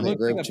picture in the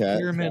group chat.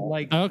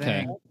 Pyramid-like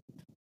okay. Thing.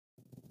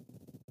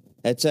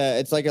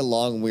 It's like a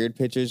long weird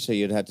picture, so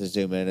you'd have to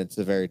zoom in. It's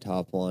the very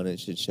top one. It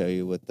should show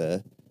you what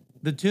the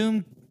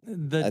tomb.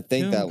 I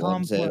think that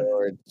one's it,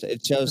 or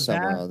it shows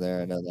somewhere on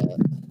there. I know that.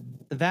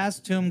 The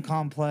vast tomb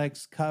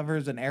complex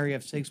covers an area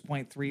of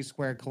 6.3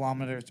 square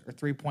kilometers or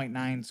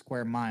 3.9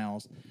 square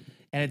miles,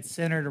 and it's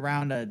centered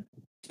around a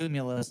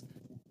tumulus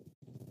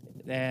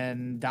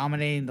and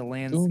dominating the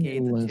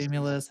landscape. The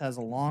tumulus was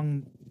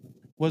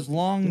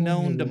long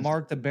known to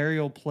mark the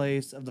burial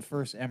place of the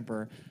first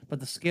emperor,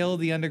 but the scale of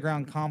the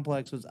underground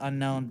complex was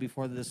unknown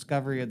before the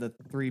discovery of the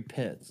 3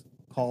 pits,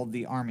 called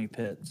the army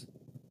pits.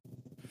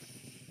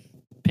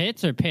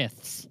 Pits or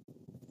piths?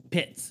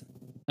 Pits.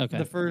 Okay.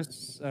 The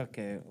first,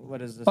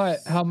 what is this? But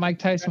how Mike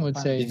Tyson would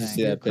say. Did you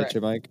see that picture,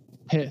 Mike?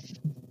 Pith.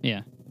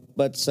 Yeah.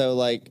 But so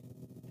like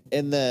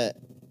where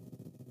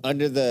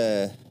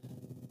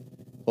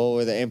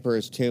the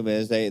emperor's tomb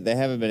is, they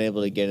haven't been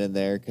able to get in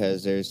there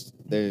because there's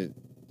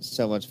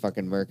so much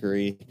fucking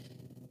mercury.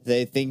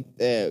 They think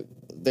they're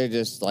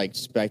just like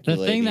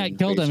speculating. The thing that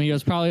killed him, he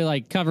was probably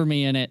like, cover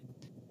me in it.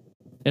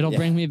 It'll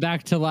bring me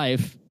back to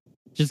life.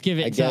 Just give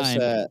it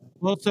time.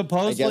 Well,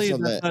 supposedly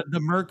the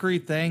mercury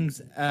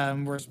things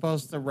were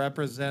supposed to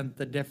represent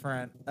the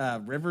different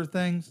river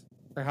things,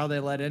 or how they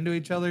led into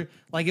each other.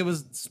 Like it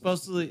was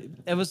supposed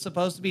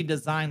to be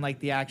designed like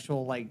the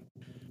actual like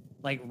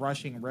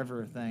rushing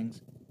river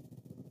things.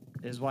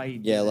 Is why he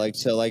did like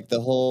so like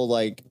the whole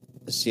like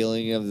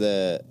ceiling of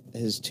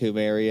his tomb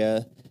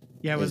area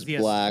was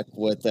black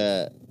with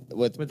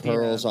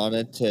pearls on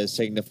it to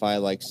signify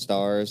like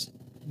stars.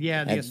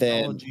 Yeah, the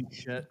astrology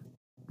shit.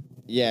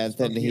 Yeah, and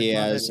then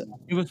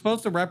it was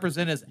supposed to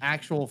represent his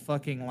actual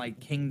fucking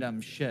like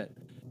kingdom shit.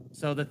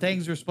 So the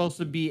things were supposed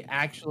to be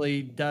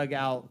actually dug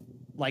out,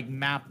 like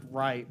mapped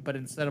right, but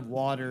instead of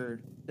water,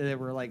 they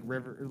were like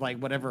river, like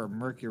whatever,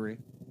 mercury.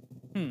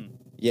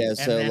 Yeah,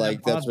 so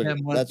like that's what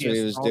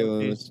he was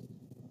doing.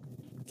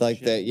 Like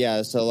that,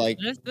 yeah. So like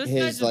this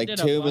his like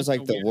tomb is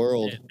like the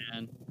world. Shit,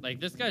 man. Like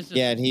this guy's just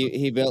and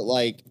he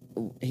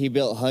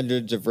built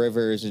hundreds of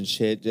rivers and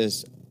shit,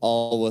 just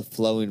all with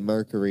flowing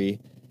mercury.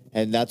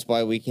 And that's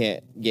why we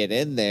can't get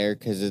in there,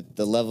 because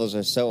the levels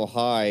are so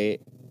high.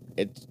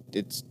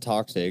 It's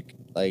toxic.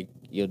 Like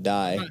you'll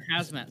die. What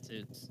about hazmat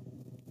suits?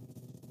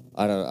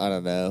 I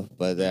don't know,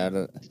 but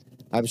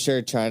I'm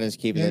sure China's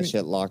keeping that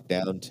shit locked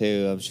down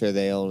too. I'm sure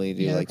they only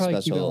do like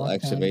special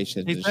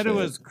excavations. They said it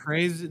was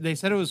crazy.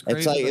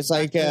 It's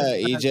like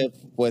Egypt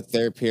with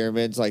their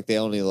pyramids. Like they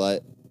only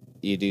let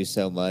you do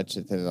so much,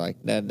 and then they're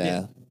like,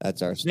 no.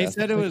 That's our stuff. They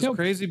said it was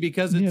crazy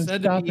because it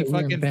said to be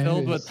fucking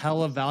filled with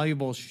hella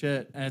valuable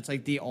shit. And it's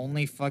like the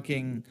only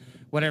fucking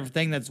whatever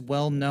thing that's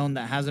well known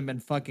that hasn't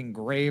been fucking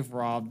grave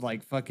robbed,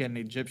 like fucking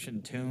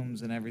Egyptian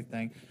tombs and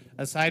everything.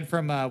 Aside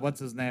from, what's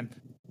his name?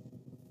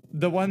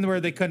 The one where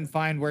they couldn't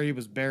find where he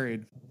was buried.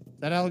 Is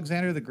that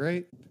Alexander the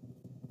Great?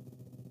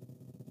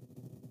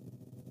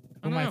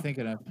 Who am I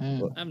thinking of?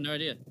 I have no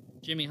idea.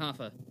 Jimmy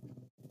Hoffa.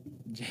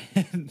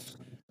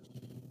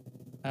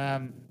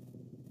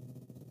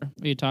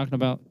 What are you talking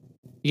about?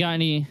 You got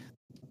any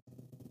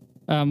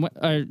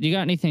You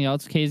got anything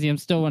else, Casey? I'm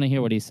still want to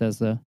hear what he says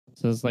though.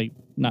 So it's like,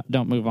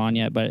 don't move on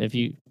yet. But if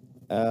you,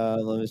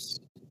 let me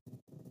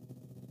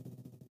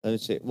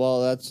see.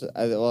 Well, I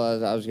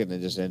was gonna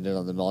just end it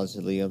on the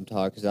mausoleum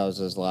talk because that was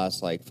his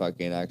last like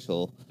fucking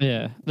actual.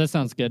 Yeah, that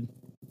sounds good.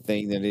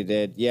 Thing that he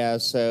did. Yeah.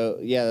 So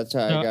yeah, that's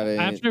how I got it.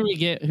 After we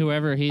get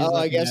whoever he's. Oh,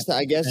 I guess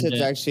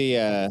it's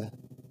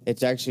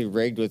actually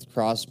rigged with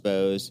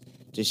crossbows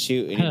to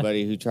shoot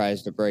anybody who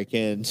tries to break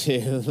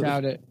into.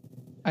 Doubt it.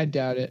 I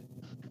doubt it.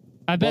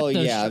 I bet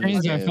those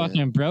strings are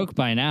fucking broke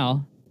by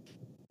now.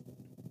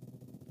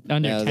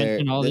 Under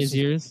tension all these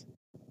years.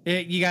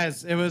 You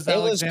guys, it was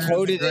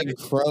coated in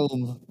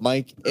chrome,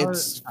 Mike.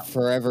 It's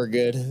forever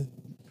good.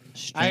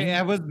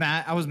 I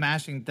was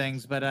mashing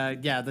things,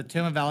 but yeah, the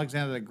Tomb of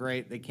Alexander the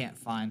Great they can't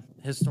find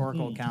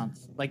historical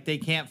accounts. Like they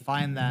can't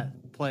find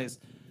that place,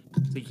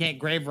 so you can't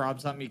grave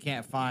rob something you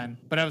can't find.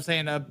 But I was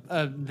saying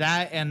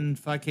that and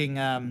fucking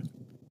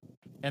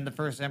and the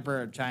first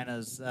emperor of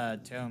China's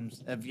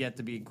tombs have yet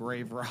to be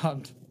grave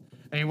robbed.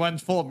 I mean,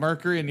 one's full of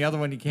mercury and the other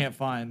one you can't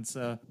find.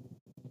 So,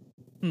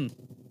 figures.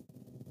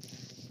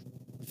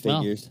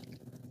 Well,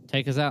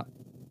 take us out.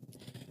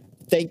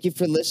 Thank you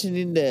for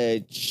listening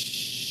to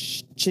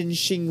Qin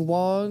Shi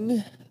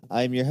Huang.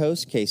 I'm your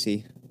host,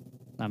 Casey.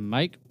 I'm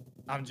Mike.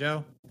 I'm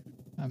Joe.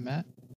 I'm Matt.